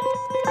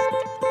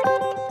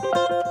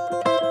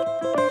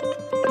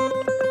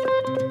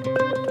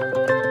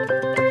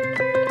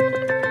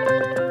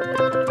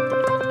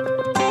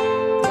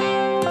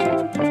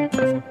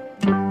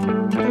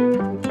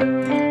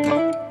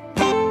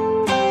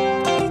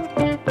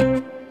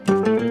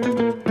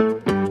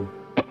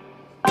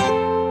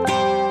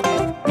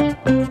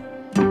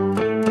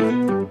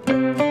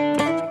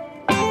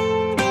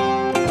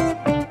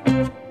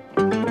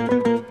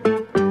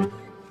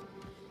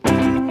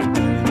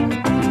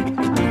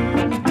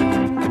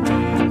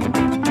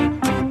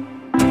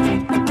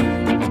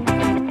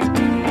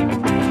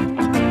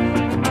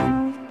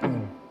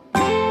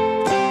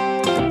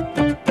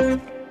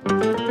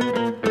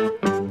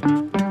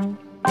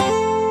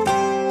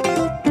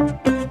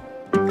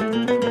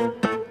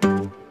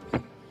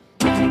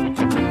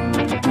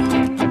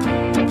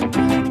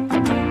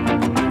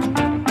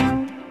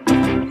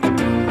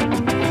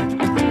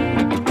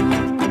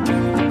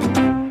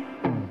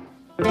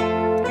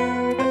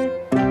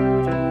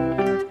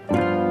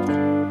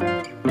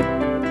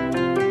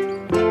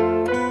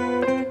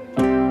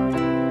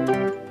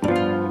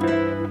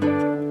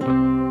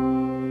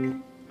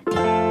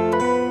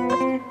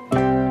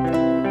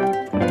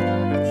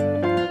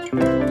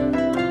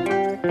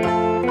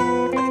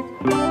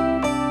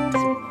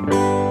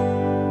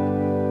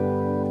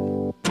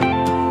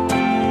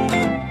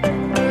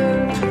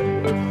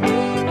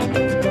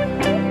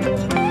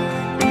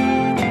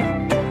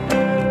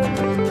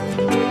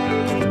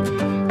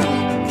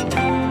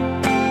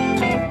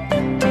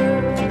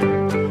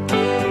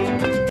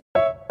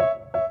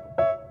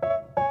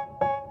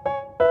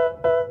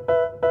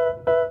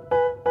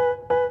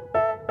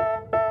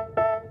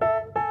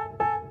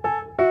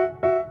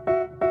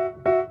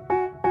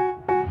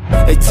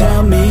 They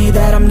tell me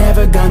that I'm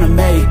never gonna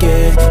make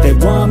it. They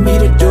want me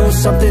to do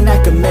something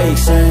that could make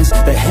sense.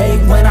 They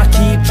hate when I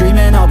keep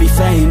dreaming I'll be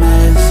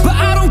famous, but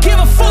I don't give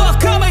a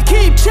fuck, I'ma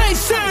keep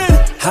chasing.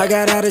 I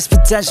got all this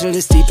potential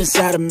that's deep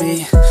inside of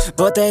me,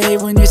 but they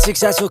hate when you're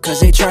successful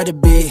cause they try to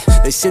be.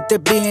 They sit there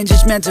being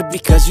judgmental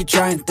because you're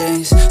trying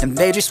things, and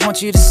they just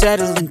want you to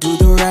settle and do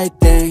the right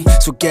thing.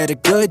 So get a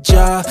good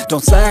job,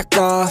 don't slack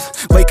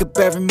off. Wake up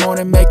every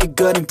morning, make a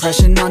good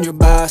impression on your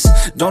boss.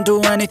 Don't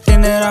do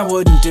anything that I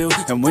wouldn't do,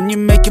 and when you're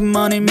making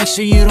money, make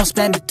sure you don't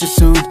spend it too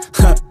soon.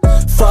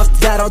 Fuck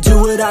that, I'll do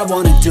what I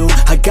wanna do.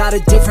 I got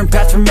a different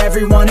path from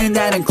everyone, and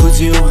that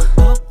includes you.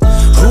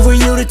 Who are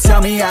you to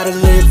tell me how to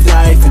live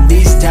life? In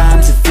these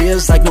times it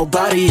feels like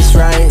nobody is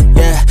right,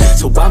 yeah.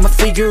 So I'ma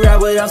figure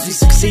out what else we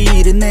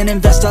succeed, and then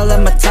invest all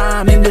of my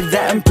time into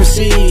that and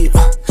proceed.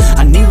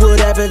 I need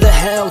whatever the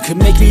hell could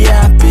make me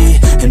happy,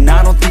 and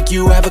I don't think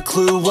you have a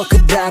clue what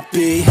could that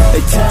be.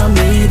 They tell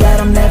me that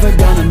I'm never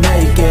gonna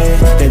make it.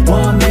 They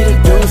want me to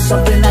do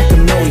something that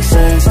can make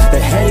sense. They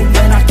hate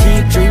when I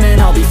keep dreaming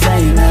I'll be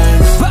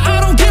famous, but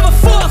I don't give a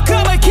fuck,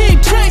 I'ma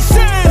keep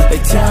chasing. They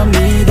tell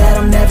me that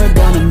I'm never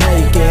gonna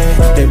make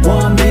it. They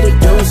want me to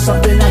do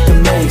something that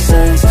can make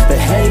sense. They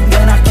hate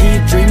when I keep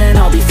dreaming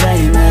I'll be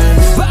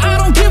famous, but I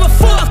don't give a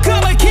fuck,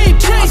 I'ma keep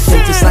chasing. I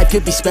think this life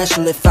could be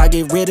special if I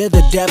get rid of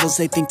the devils.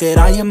 They think that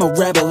I am a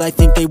rebel, I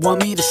think they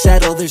want me to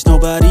settle. There's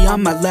nobody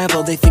on my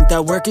level. They think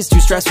that work is too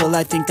stressful,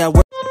 I think that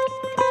work.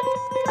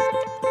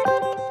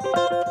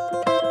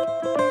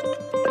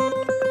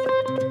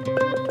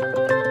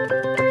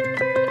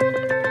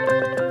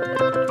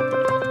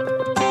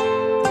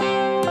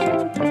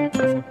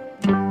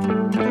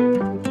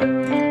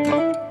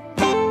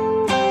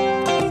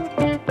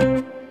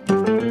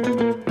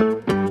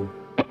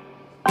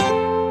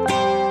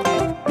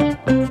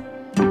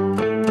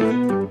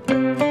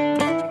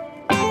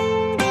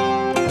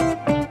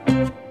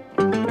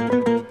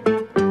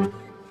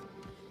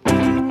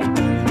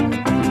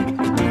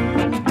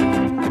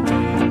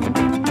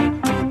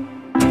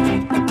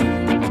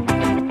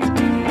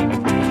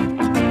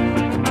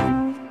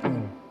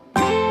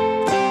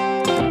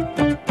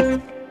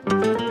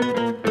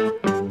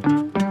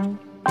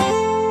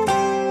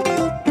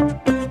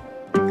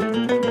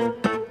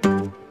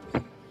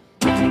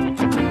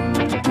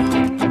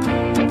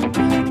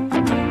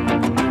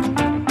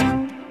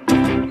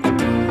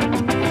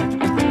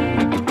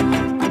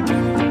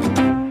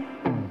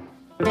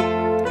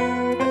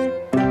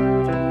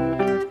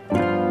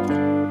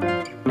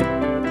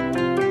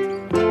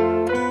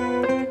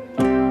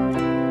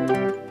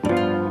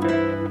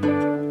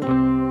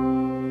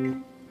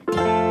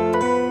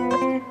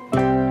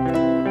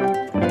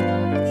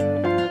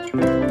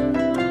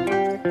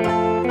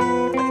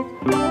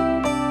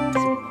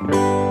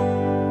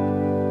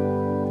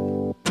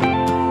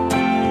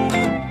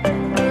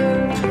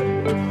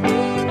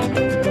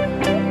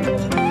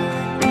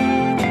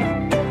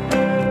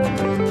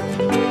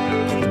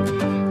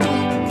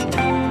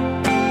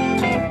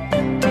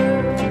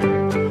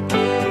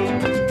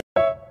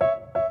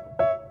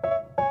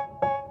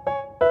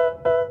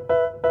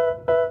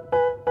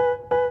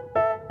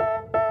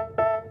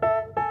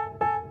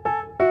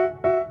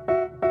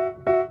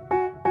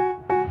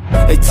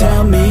 They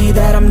tell me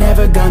that I'm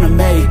never gonna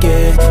make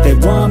it. They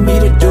want me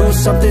to do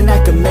something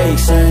that could make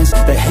sense.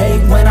 They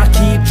hate when I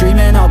keep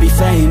dreaming I'll be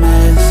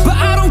famous, but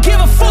I don't give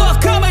a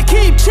fuck, I'ma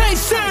keep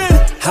chasing.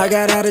 I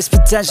got all this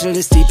potential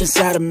that's deep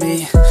inside of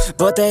me,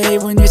 but they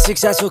hate when you're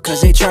successful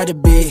cause they try to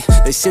be.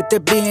 They sit there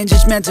being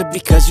judgmental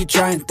because you're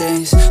trying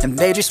things, and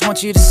they just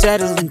want you to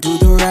settle and do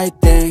the right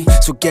thing.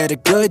 So get a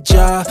good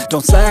job,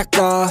 don't slack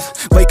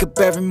off. Wake up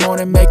every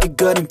morning, make a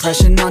good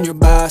impression on your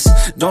boss.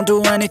 Don't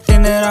do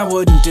anything that I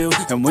wouldn't do,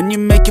 and when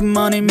you're making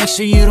money, make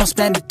sure you don't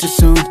spend it too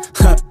soon.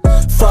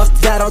 Fuck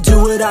that, I'll do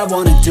what I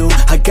wanna do.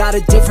 I got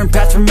a different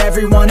path from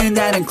everyone, and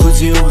that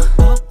includes you.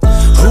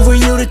 Who are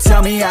you to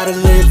tell me how to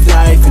live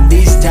life? In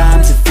these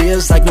times it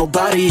feels like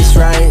nobody is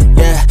right,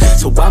 yeah.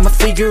 So I'ma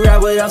figure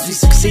out what else we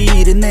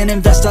succeed, and then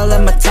invest all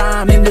of my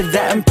time into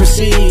that and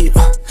proceed.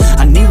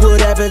 I need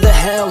whatever the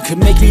hell could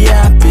make me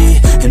happy,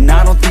 and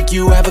I don't think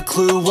you have a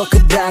clue what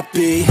could that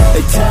be.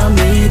 They tell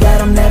me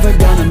that I'm never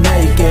gonna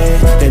make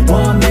it. They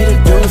want me to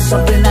do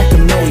something that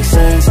can make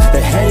sense.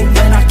 They hate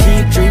when I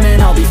keep dreaming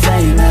I'll be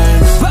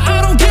famous, but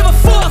I don't give a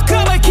fuck,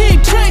 I'ma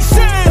keep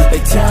chasing. They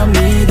tell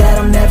me that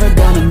I'm never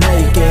gonna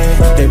make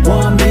it. They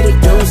want me to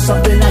do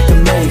something that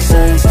can make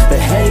sense. They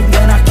hate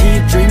when I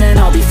keep dreaming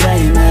I'll be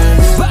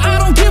famous, but I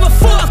don't give a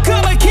fuck,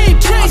 I'ma keep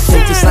chasing. I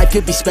think this life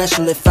could be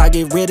special if I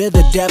get rid of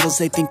the devils.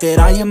 They think that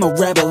I am a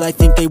rebel, I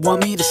think they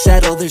want me to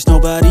settle. There's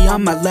nobody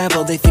on my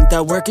level. They think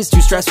that work is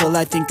too stressful,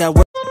 I think that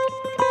work.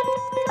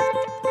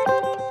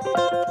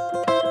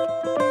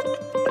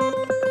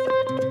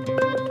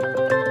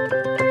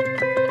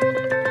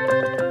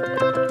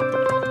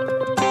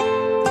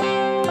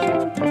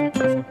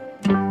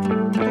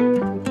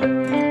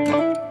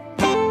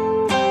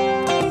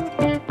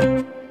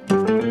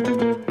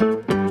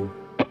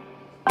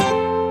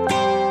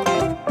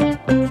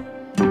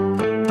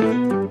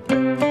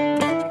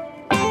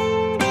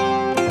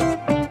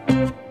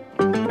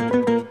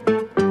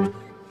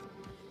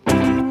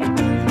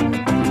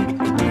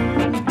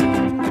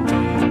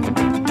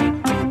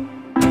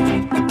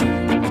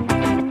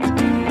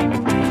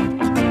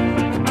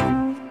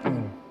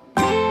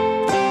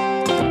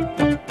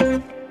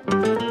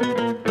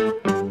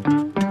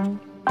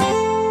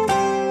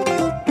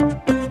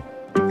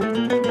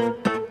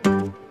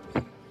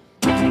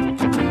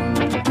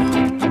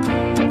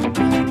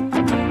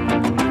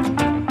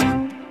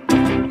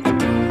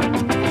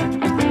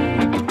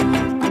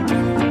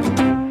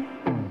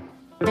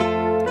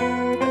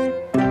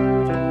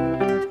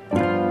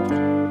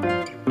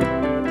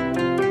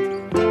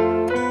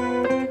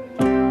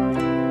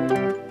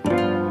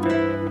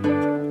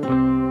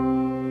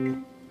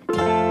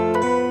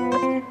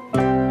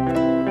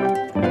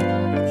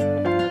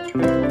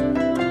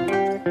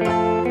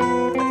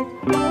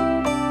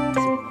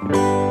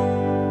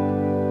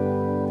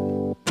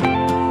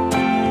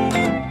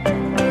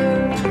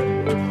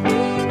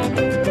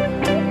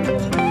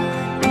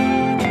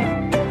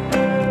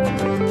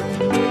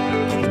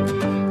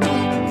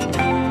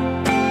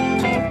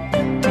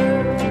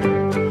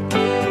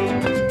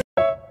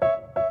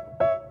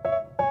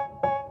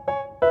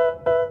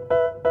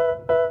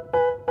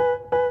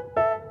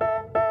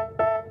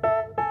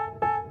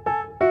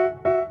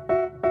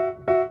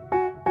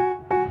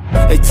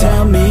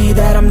 tell me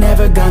that I'm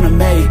never gonna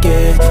make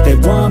it. They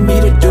want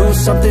me to do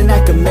something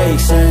that could make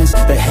sense.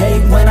 They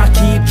hate when I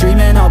keep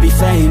dreaming I'll be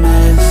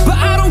famous, but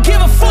I don't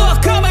give a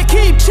fuck, I'ma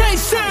keep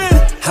chasing.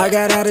 I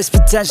got all this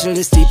potential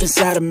that's deep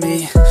inside of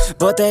me,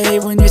 but they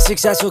hate when you're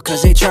successful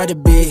cause they try to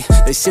be.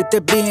 They sit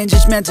there being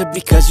judgmental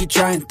because you're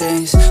trying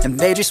things, and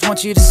they just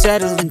want you to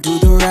settle and do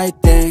the right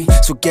thing.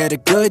 So get a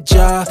good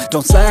job,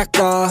 don't slack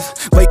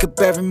off. Wake up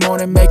every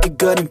morning, make a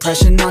good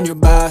impression on your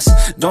boss.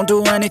 Don't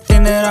do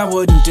anything that I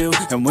wouldn't do,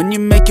 and when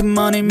you're making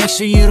money, make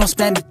sure you don't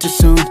spend it too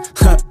soon.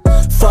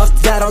 Fuck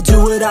that, I'll do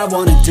what I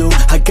wanna do.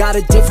 I got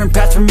a different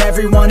path from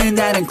everyone, and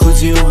that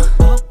includes you.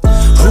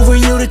 Who are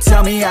you to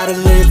tell me how to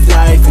live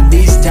life? In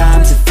these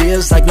times it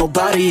feels like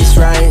nobody's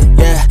right,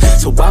 yeah.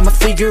 So I'ma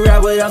figure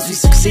out what else we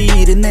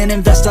succeed, and then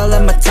invest all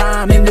of my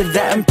time into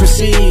that and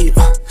proceed.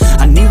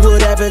 I need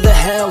whatever the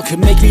hell could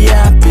make me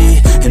happy,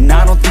 and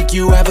I don't think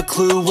you have a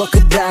clue what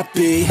could that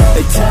be.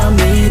 They tell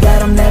me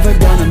that I'm never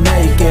gonna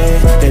make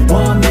it. They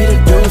want me to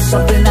do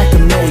something that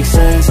could make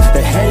sense.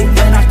 They hate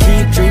when I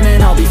keep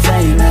dreaming I'll be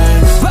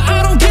famous, but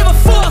I don't give a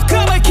fuck,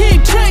 I'ma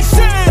keep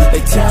chasing.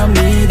 They tell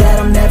me that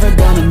I'm never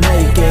gonna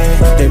make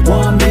it. They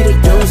want me to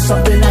do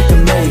something that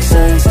can make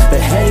sense.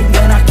 They hate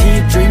when I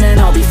keep dreaming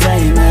I'll be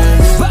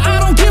famous, but I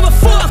don't give a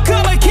fuck,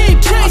 I'ma keep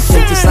chasing. I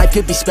think this life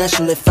could be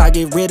special if I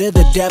get rid of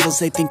the devils.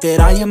 They think that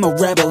I am a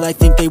rebel, I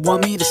think they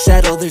want me to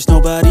settle. There's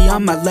nobody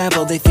on my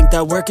level, they think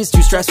that work is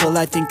too stressful.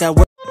 I think that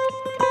work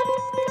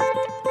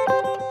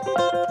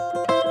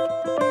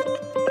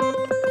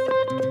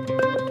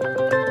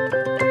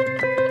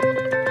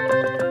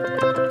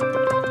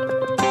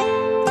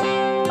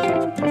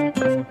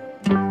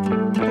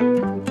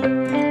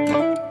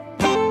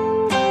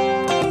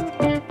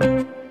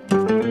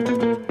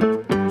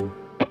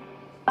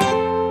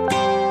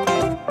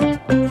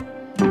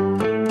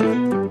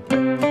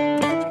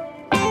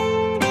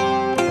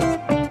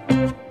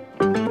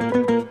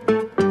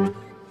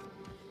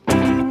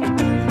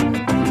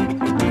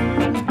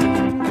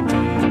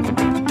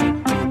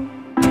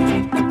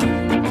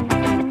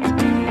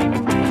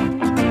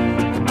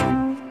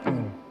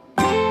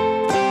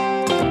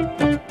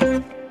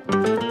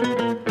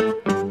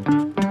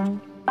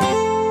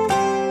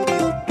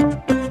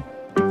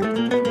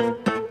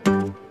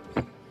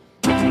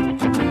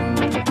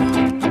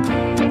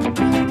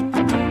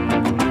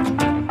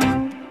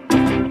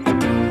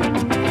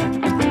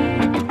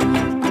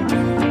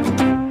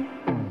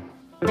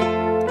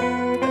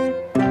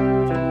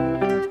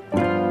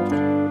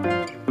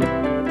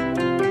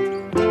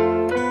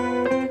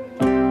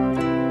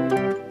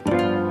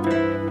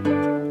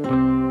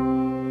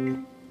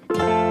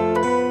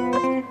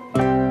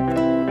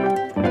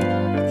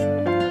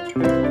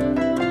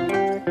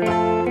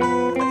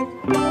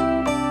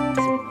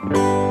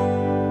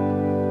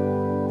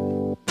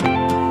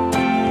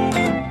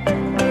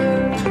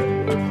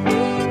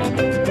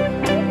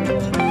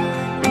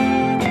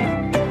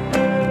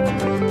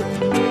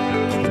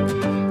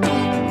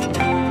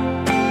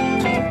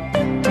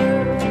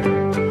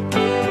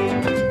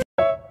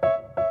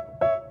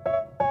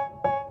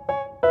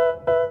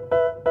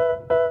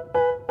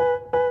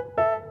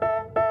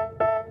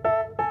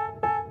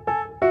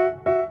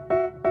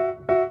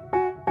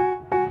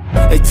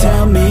They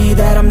tell me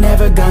that I'm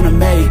never gonna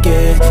make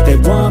it. They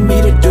want me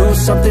to do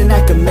something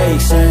that could make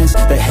sense.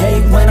 They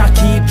hate when I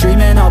keep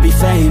dreaming I'll be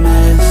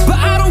famous, but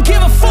I don't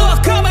give a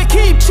fuck, I'ma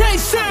keep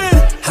chasing.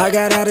 I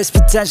got all this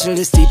potential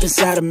that's deep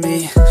inside of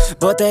me,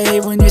 but they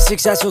hate when you're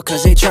successful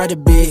cause they try to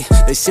be.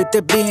 They sit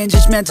there being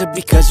judgmental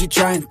because you're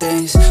trying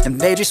things, and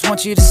they just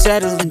want you to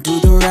settle and do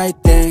the right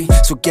thing.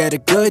 So get a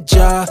good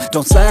job,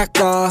 don't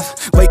slack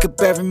off. Wake up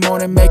every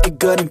morning, make a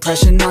good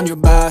impression on your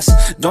boss.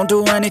 Don't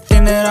do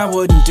anything that I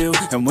wouldn't do,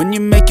 and when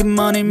you're making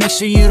money, make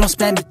sure you don't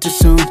spend it too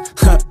soon.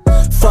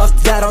 Fuck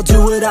that, I'll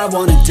do what I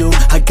wanna do.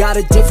 I got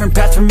a different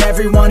path from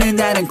everyone, and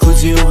that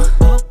includes you.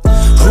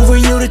 Who are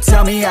you to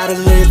tell me how to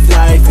live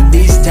life? In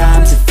these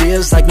times it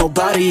feels like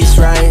nobody's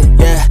right,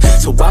 yeah.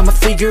 So I'ma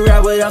figure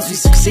out what else we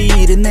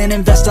succeed, and then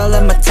invest all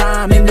of my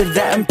time into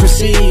that and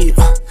proceed.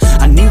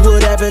 I need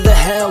whatever the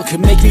hell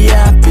could make me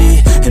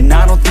happy, and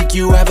I don't think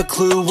you have a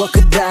clue what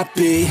could that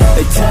be.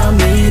 They tell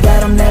me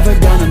that I'm never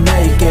gonna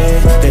make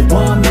it. They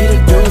want me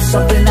to do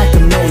something that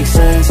can make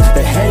sense.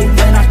 They hate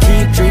when I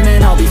keep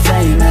dreaming I'll be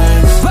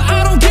famous, but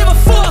I don't give a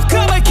fuck,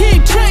 I'ma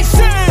keep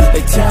chasing.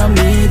 They tell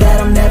me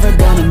that I'm never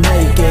gonna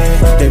make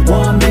it. They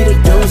want me to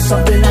do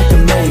something that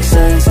can make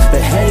sense.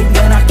 They hate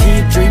when I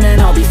keep dreaming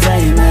I'll be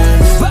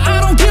famous, but I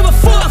don't give a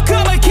fuck,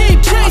 I'ma keep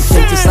chasing. I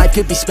think this life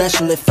could be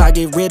special if I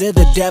get rid of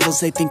the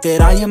devils. They think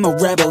that I am a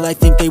rebel, I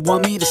think they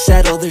want me to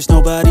settle. There's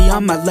nobody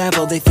on my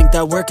level, they think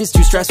that work is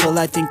too stressful.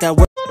 I think that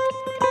work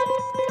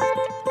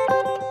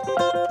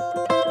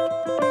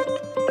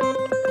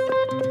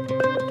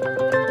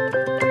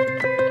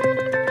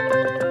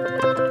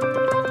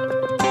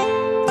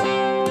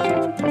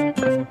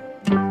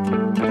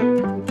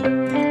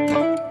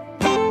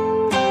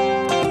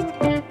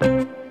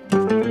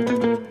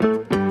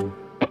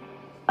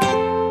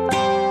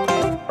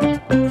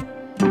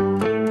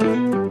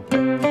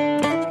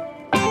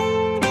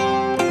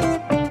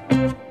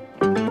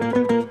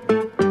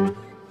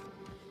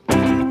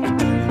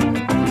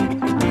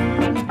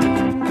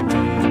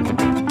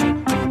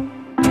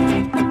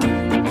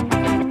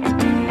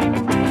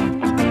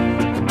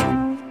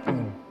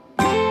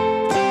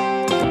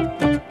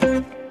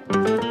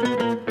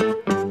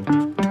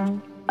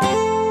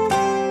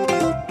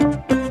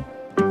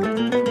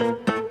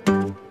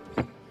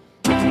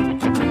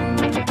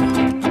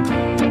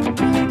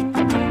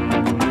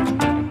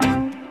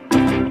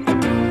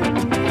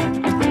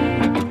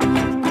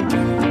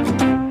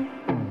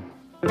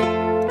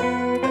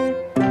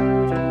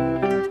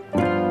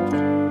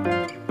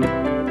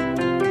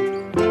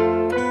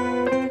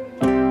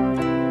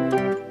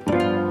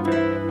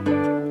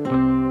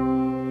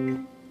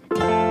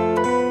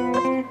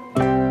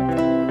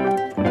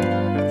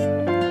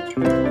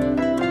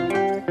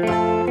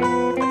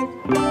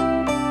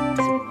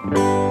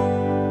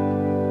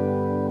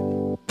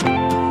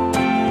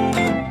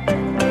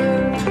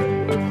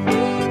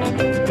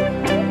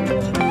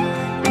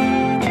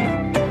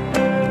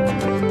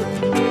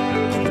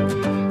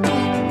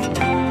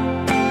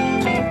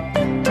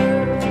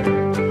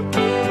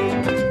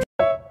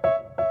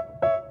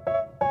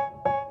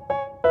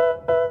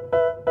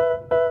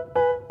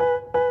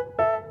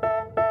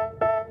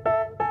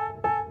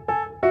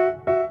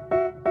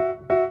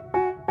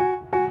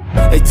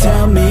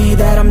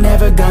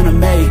never gonna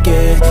make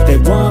it. They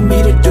want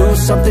me to do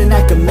something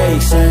that could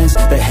make sense.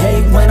 They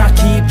hate when I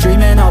keep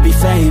dreaming I'll be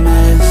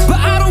famous, but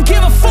I don't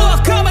give a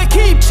fuck, I'ma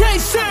keep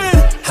chasing.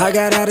 I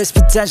got all this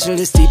potential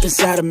that's deep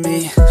inside of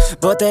me,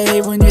 but they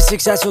hate when you're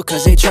successful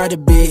cause they try to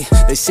be.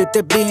 They sit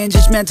there being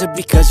judgmental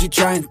because you're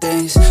trying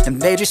things, and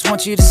they just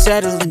want you to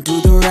settle and do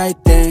the right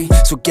thing.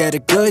 So get a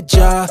good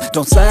job,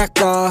 don't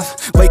slack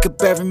off. Wake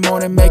up every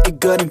morning, make a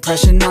good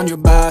impression on your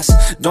boss.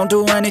 Don't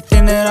do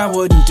anything that I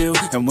wouldn't do,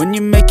 and when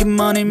you're making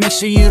money, make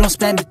sure you don't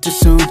spend it too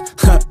soon.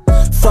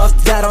 Fuck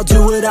that, I'll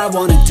do what I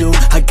wanna do.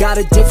 I got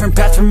a different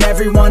path from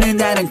everyone, and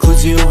that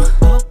includes you.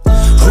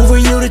 Who are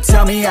you to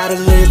tell me how to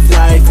live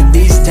life? In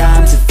these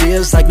times it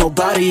feels like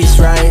nobody is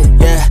right,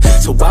 yeah.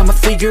 So I'ma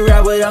figure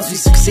out what else we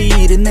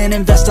succeed, and then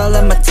invest all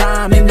of my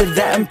time into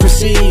that and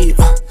proceed.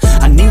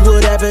 I need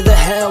whatever the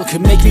hell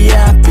could make me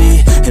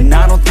happy, and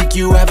I don't think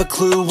you have a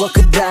clue what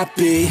could that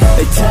be.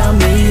 They tell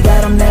me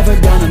that I'm never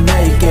gonna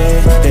make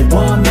it. They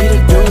want me to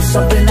do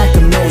something that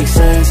could make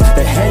sense.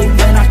 They hate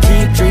when I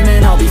keep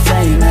dreaming I'll be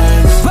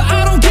famous, but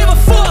I don't give a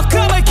fuck,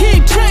 I'ma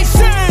keep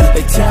chasing.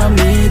 They tell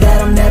me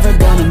that I'm never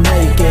gonna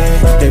make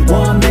it. They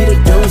want me to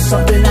do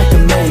something that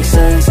can make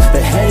sense.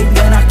 They hate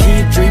when I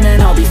keep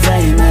dreaming I'll be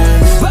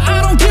famous, but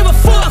I don't give a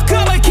fuck,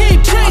 I'ma keep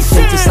chasing. I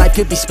think this life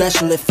could be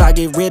special if I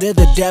get rid of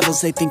the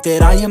devils. They think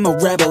that I am a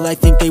rebel, I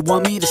think they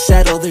want me to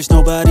settle. There's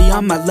nobody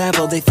on my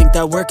level. They think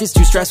that work is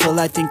too stressful,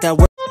 I think that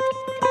work.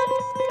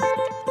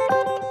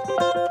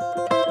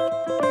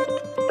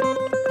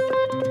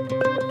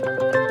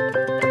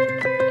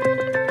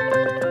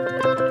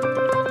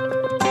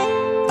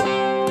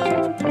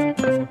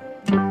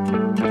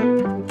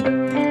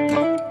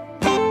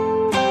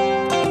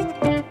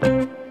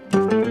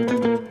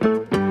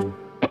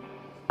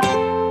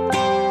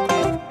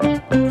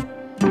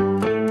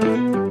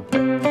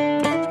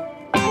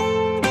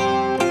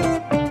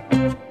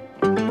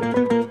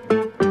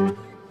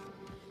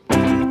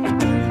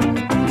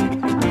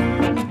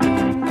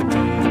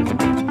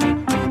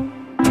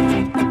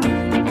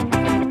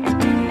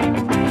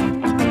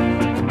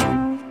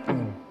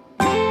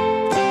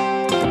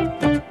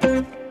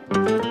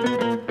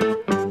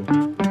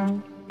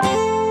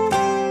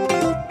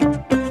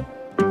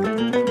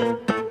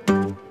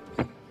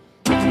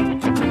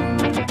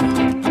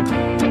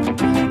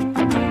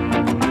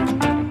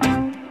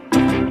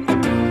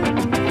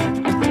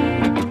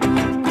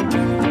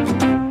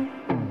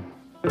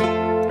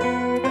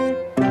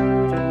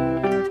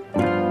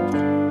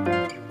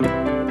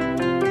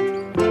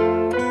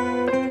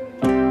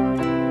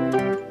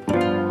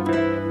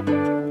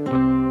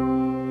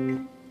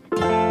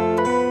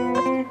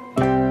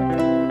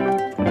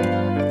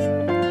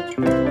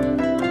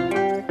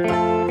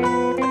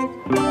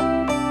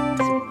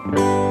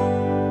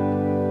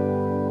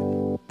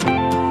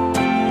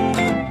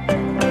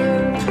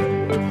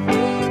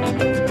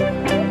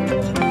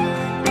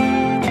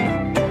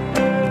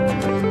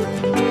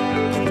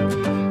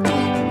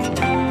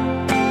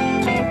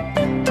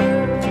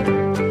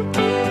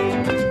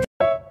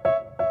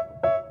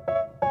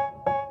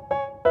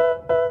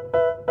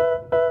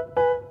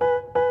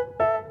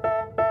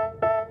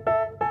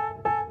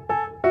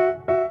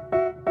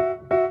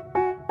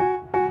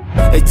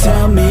 They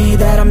tell me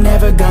that I'm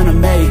never gonna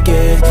make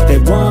it. They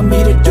want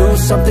me to do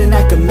something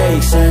that could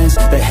make sense.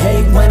 They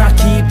hate when I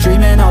keep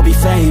dreaming I'll be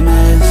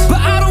famous, but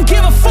I don't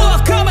give a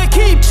fuck, I'ma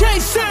keep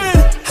chasing.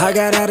 I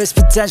got all this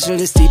potential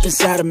that's deep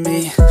inside of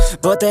me,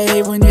 but they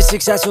hate when you're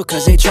successful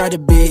cause they try to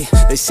be.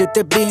 They sit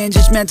there being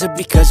judgmental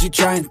because you're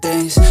trying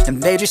things,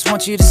 and they just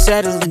want you to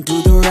settle and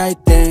do the right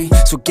thing.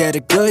 So get a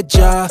good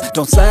job,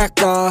 don't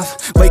slack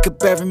off. Wake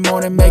up every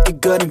morning, make a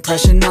good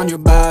impression on your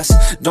boss.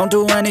 Don't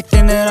do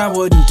anything that I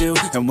wouldn't do,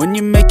 and when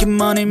you're making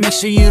money, make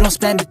sure you don't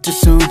spend it too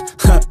soon.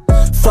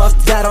 Fuck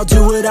that, I'll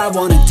do what I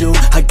wanna do.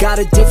 I got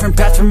a different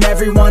path from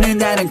everyone, and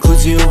that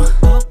includes you.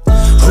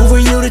 Who are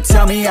you to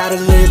tell me how to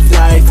live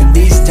life? In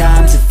these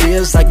times it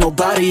feels like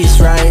nobody is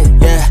right,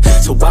 yeah.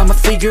 So I'ma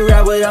figure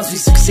out what else we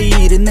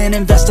succeed, and then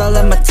invest all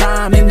of my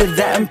time into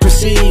that and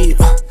proceed.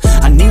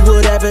 I need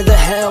whatever the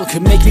hell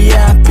could make me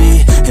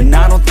happy, and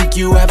I don't think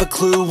you have a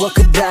clue what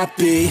could that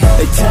be.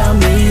 They tell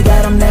me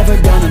that I'm never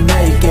gonna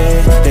make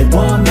it. They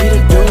want me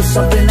to do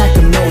something that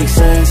can make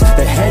sense.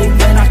 They hate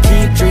when I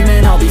keep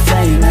dreaming I'll be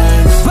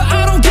famous, but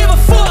I don't give a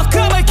fuck,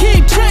 I'ma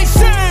keep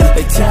chasing.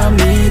 They tell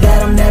me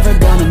that I'm never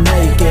gonna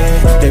make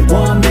it. They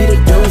want me to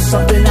do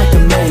something that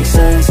can make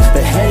sense.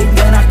 They hate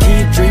when I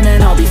keep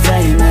dreaming I'll be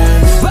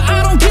famous, but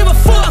I don't give a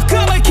fuck,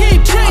 I'ma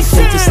keep chasing. I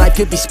think this life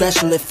could be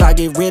special if I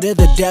get rid of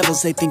the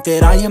devils. They think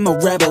that I am a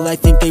rebel, I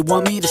think they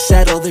want me to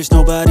settle. There's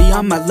nobody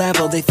on my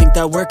level. They think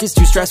that work is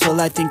too stressful,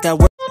 I think that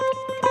work.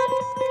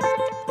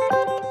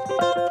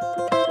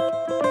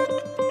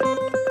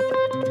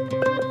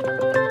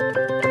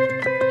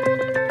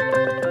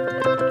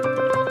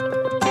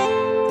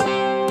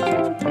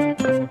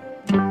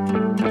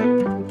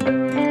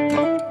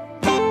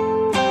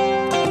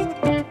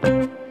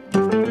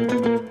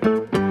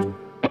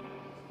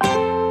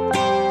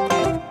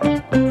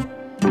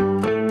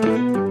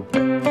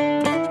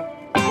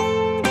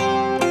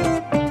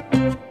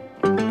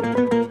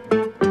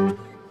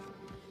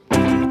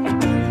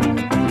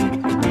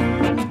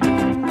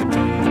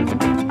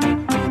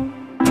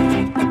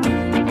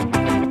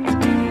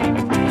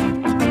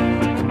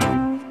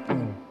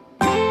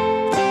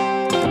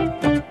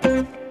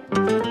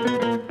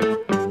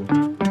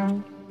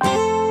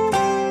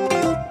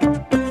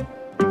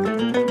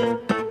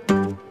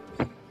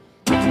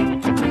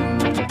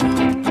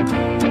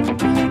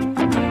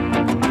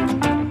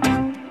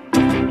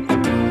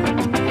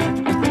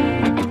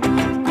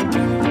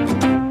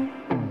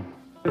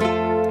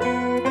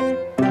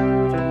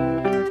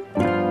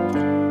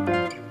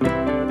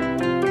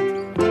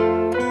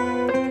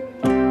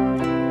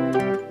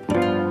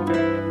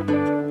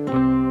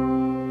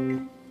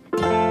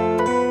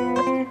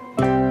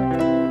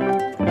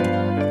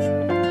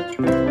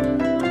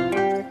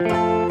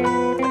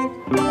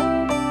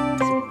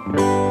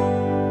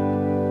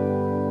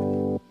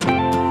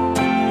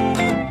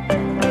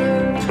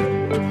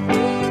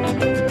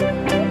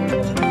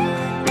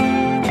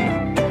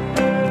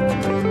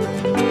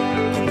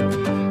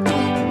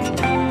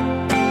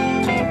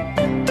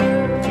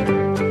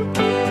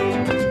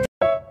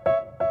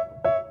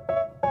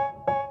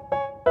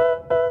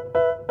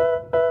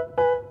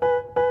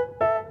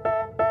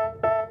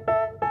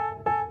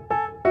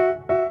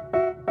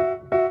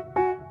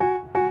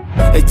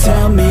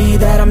 me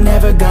that I'm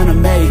never gonna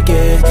make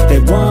it. They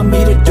want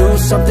me to do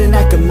something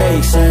that could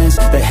make sense.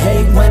 They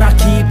hate when I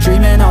keep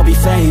dreaming I'll be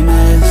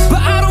famous,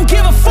 but I don't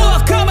give a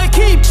fuck, I'ma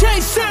keep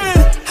chasing.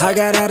 I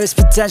got all this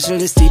potential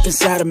that's deep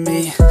inside of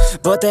me,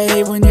 but they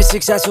hate when you're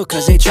successful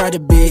cause they try to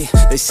be.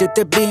 They sit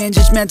there being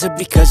judgmental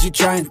because you're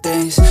trying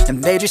things,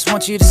 and they just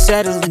want you to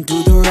settle and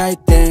do the right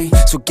thing.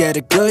 So get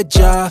a good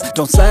job,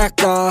 don't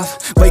slack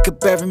off. Wake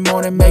up every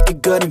morning, make a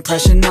good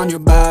impression on your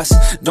boss.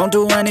 Don't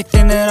do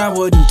anything that I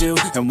wouldn't do,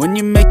 and when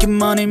you're making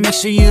money, make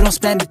sure you don't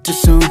spend it too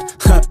soon.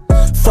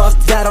 Fuck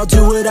that, I'll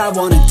do what I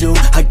wanna do.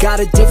 I got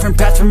a different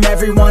path from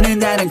everyone,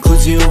 and that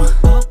includes you.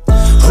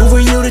 Who are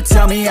you to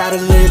tell me how to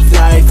live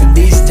life? In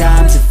these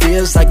times it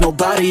feels like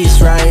nobody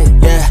is right,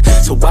 yeah.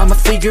 So I'ma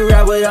figure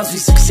out what else we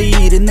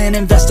succeed, and then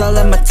invest all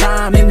of my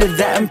time into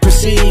that and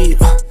proceed.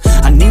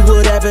 I need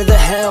whatever the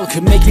hell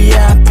could make me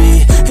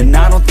happy, and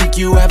I don't think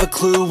you have a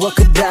clue what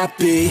could that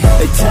be.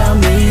 They tell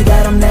me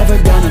that I'm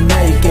never gonna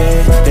make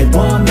it. They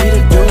want me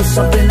to do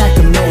something that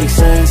could make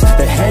sense.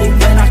 They hate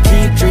when I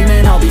keep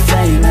dreaming I'll be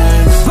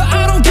famous, but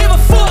I don't give a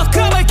fuck,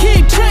 I'ma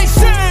keep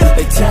chasing.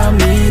 They tell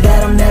me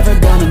that I'm never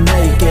gonna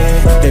make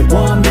it. They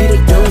want me to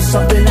do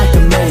something that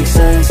could make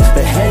sense.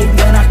 They hate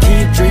when I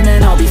keep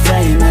dreaming I'll be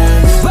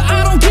famous, but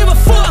I don't give a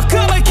fuck,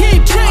 I'ma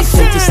keep chasing. I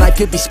think this life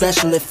could be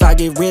special if I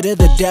get rid of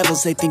the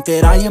devils. They think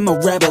that I am a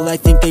rebel, I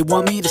think they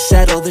want me to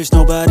settle. There's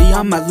nobody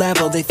on my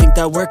level. They think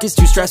that work is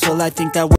too stressful, I think that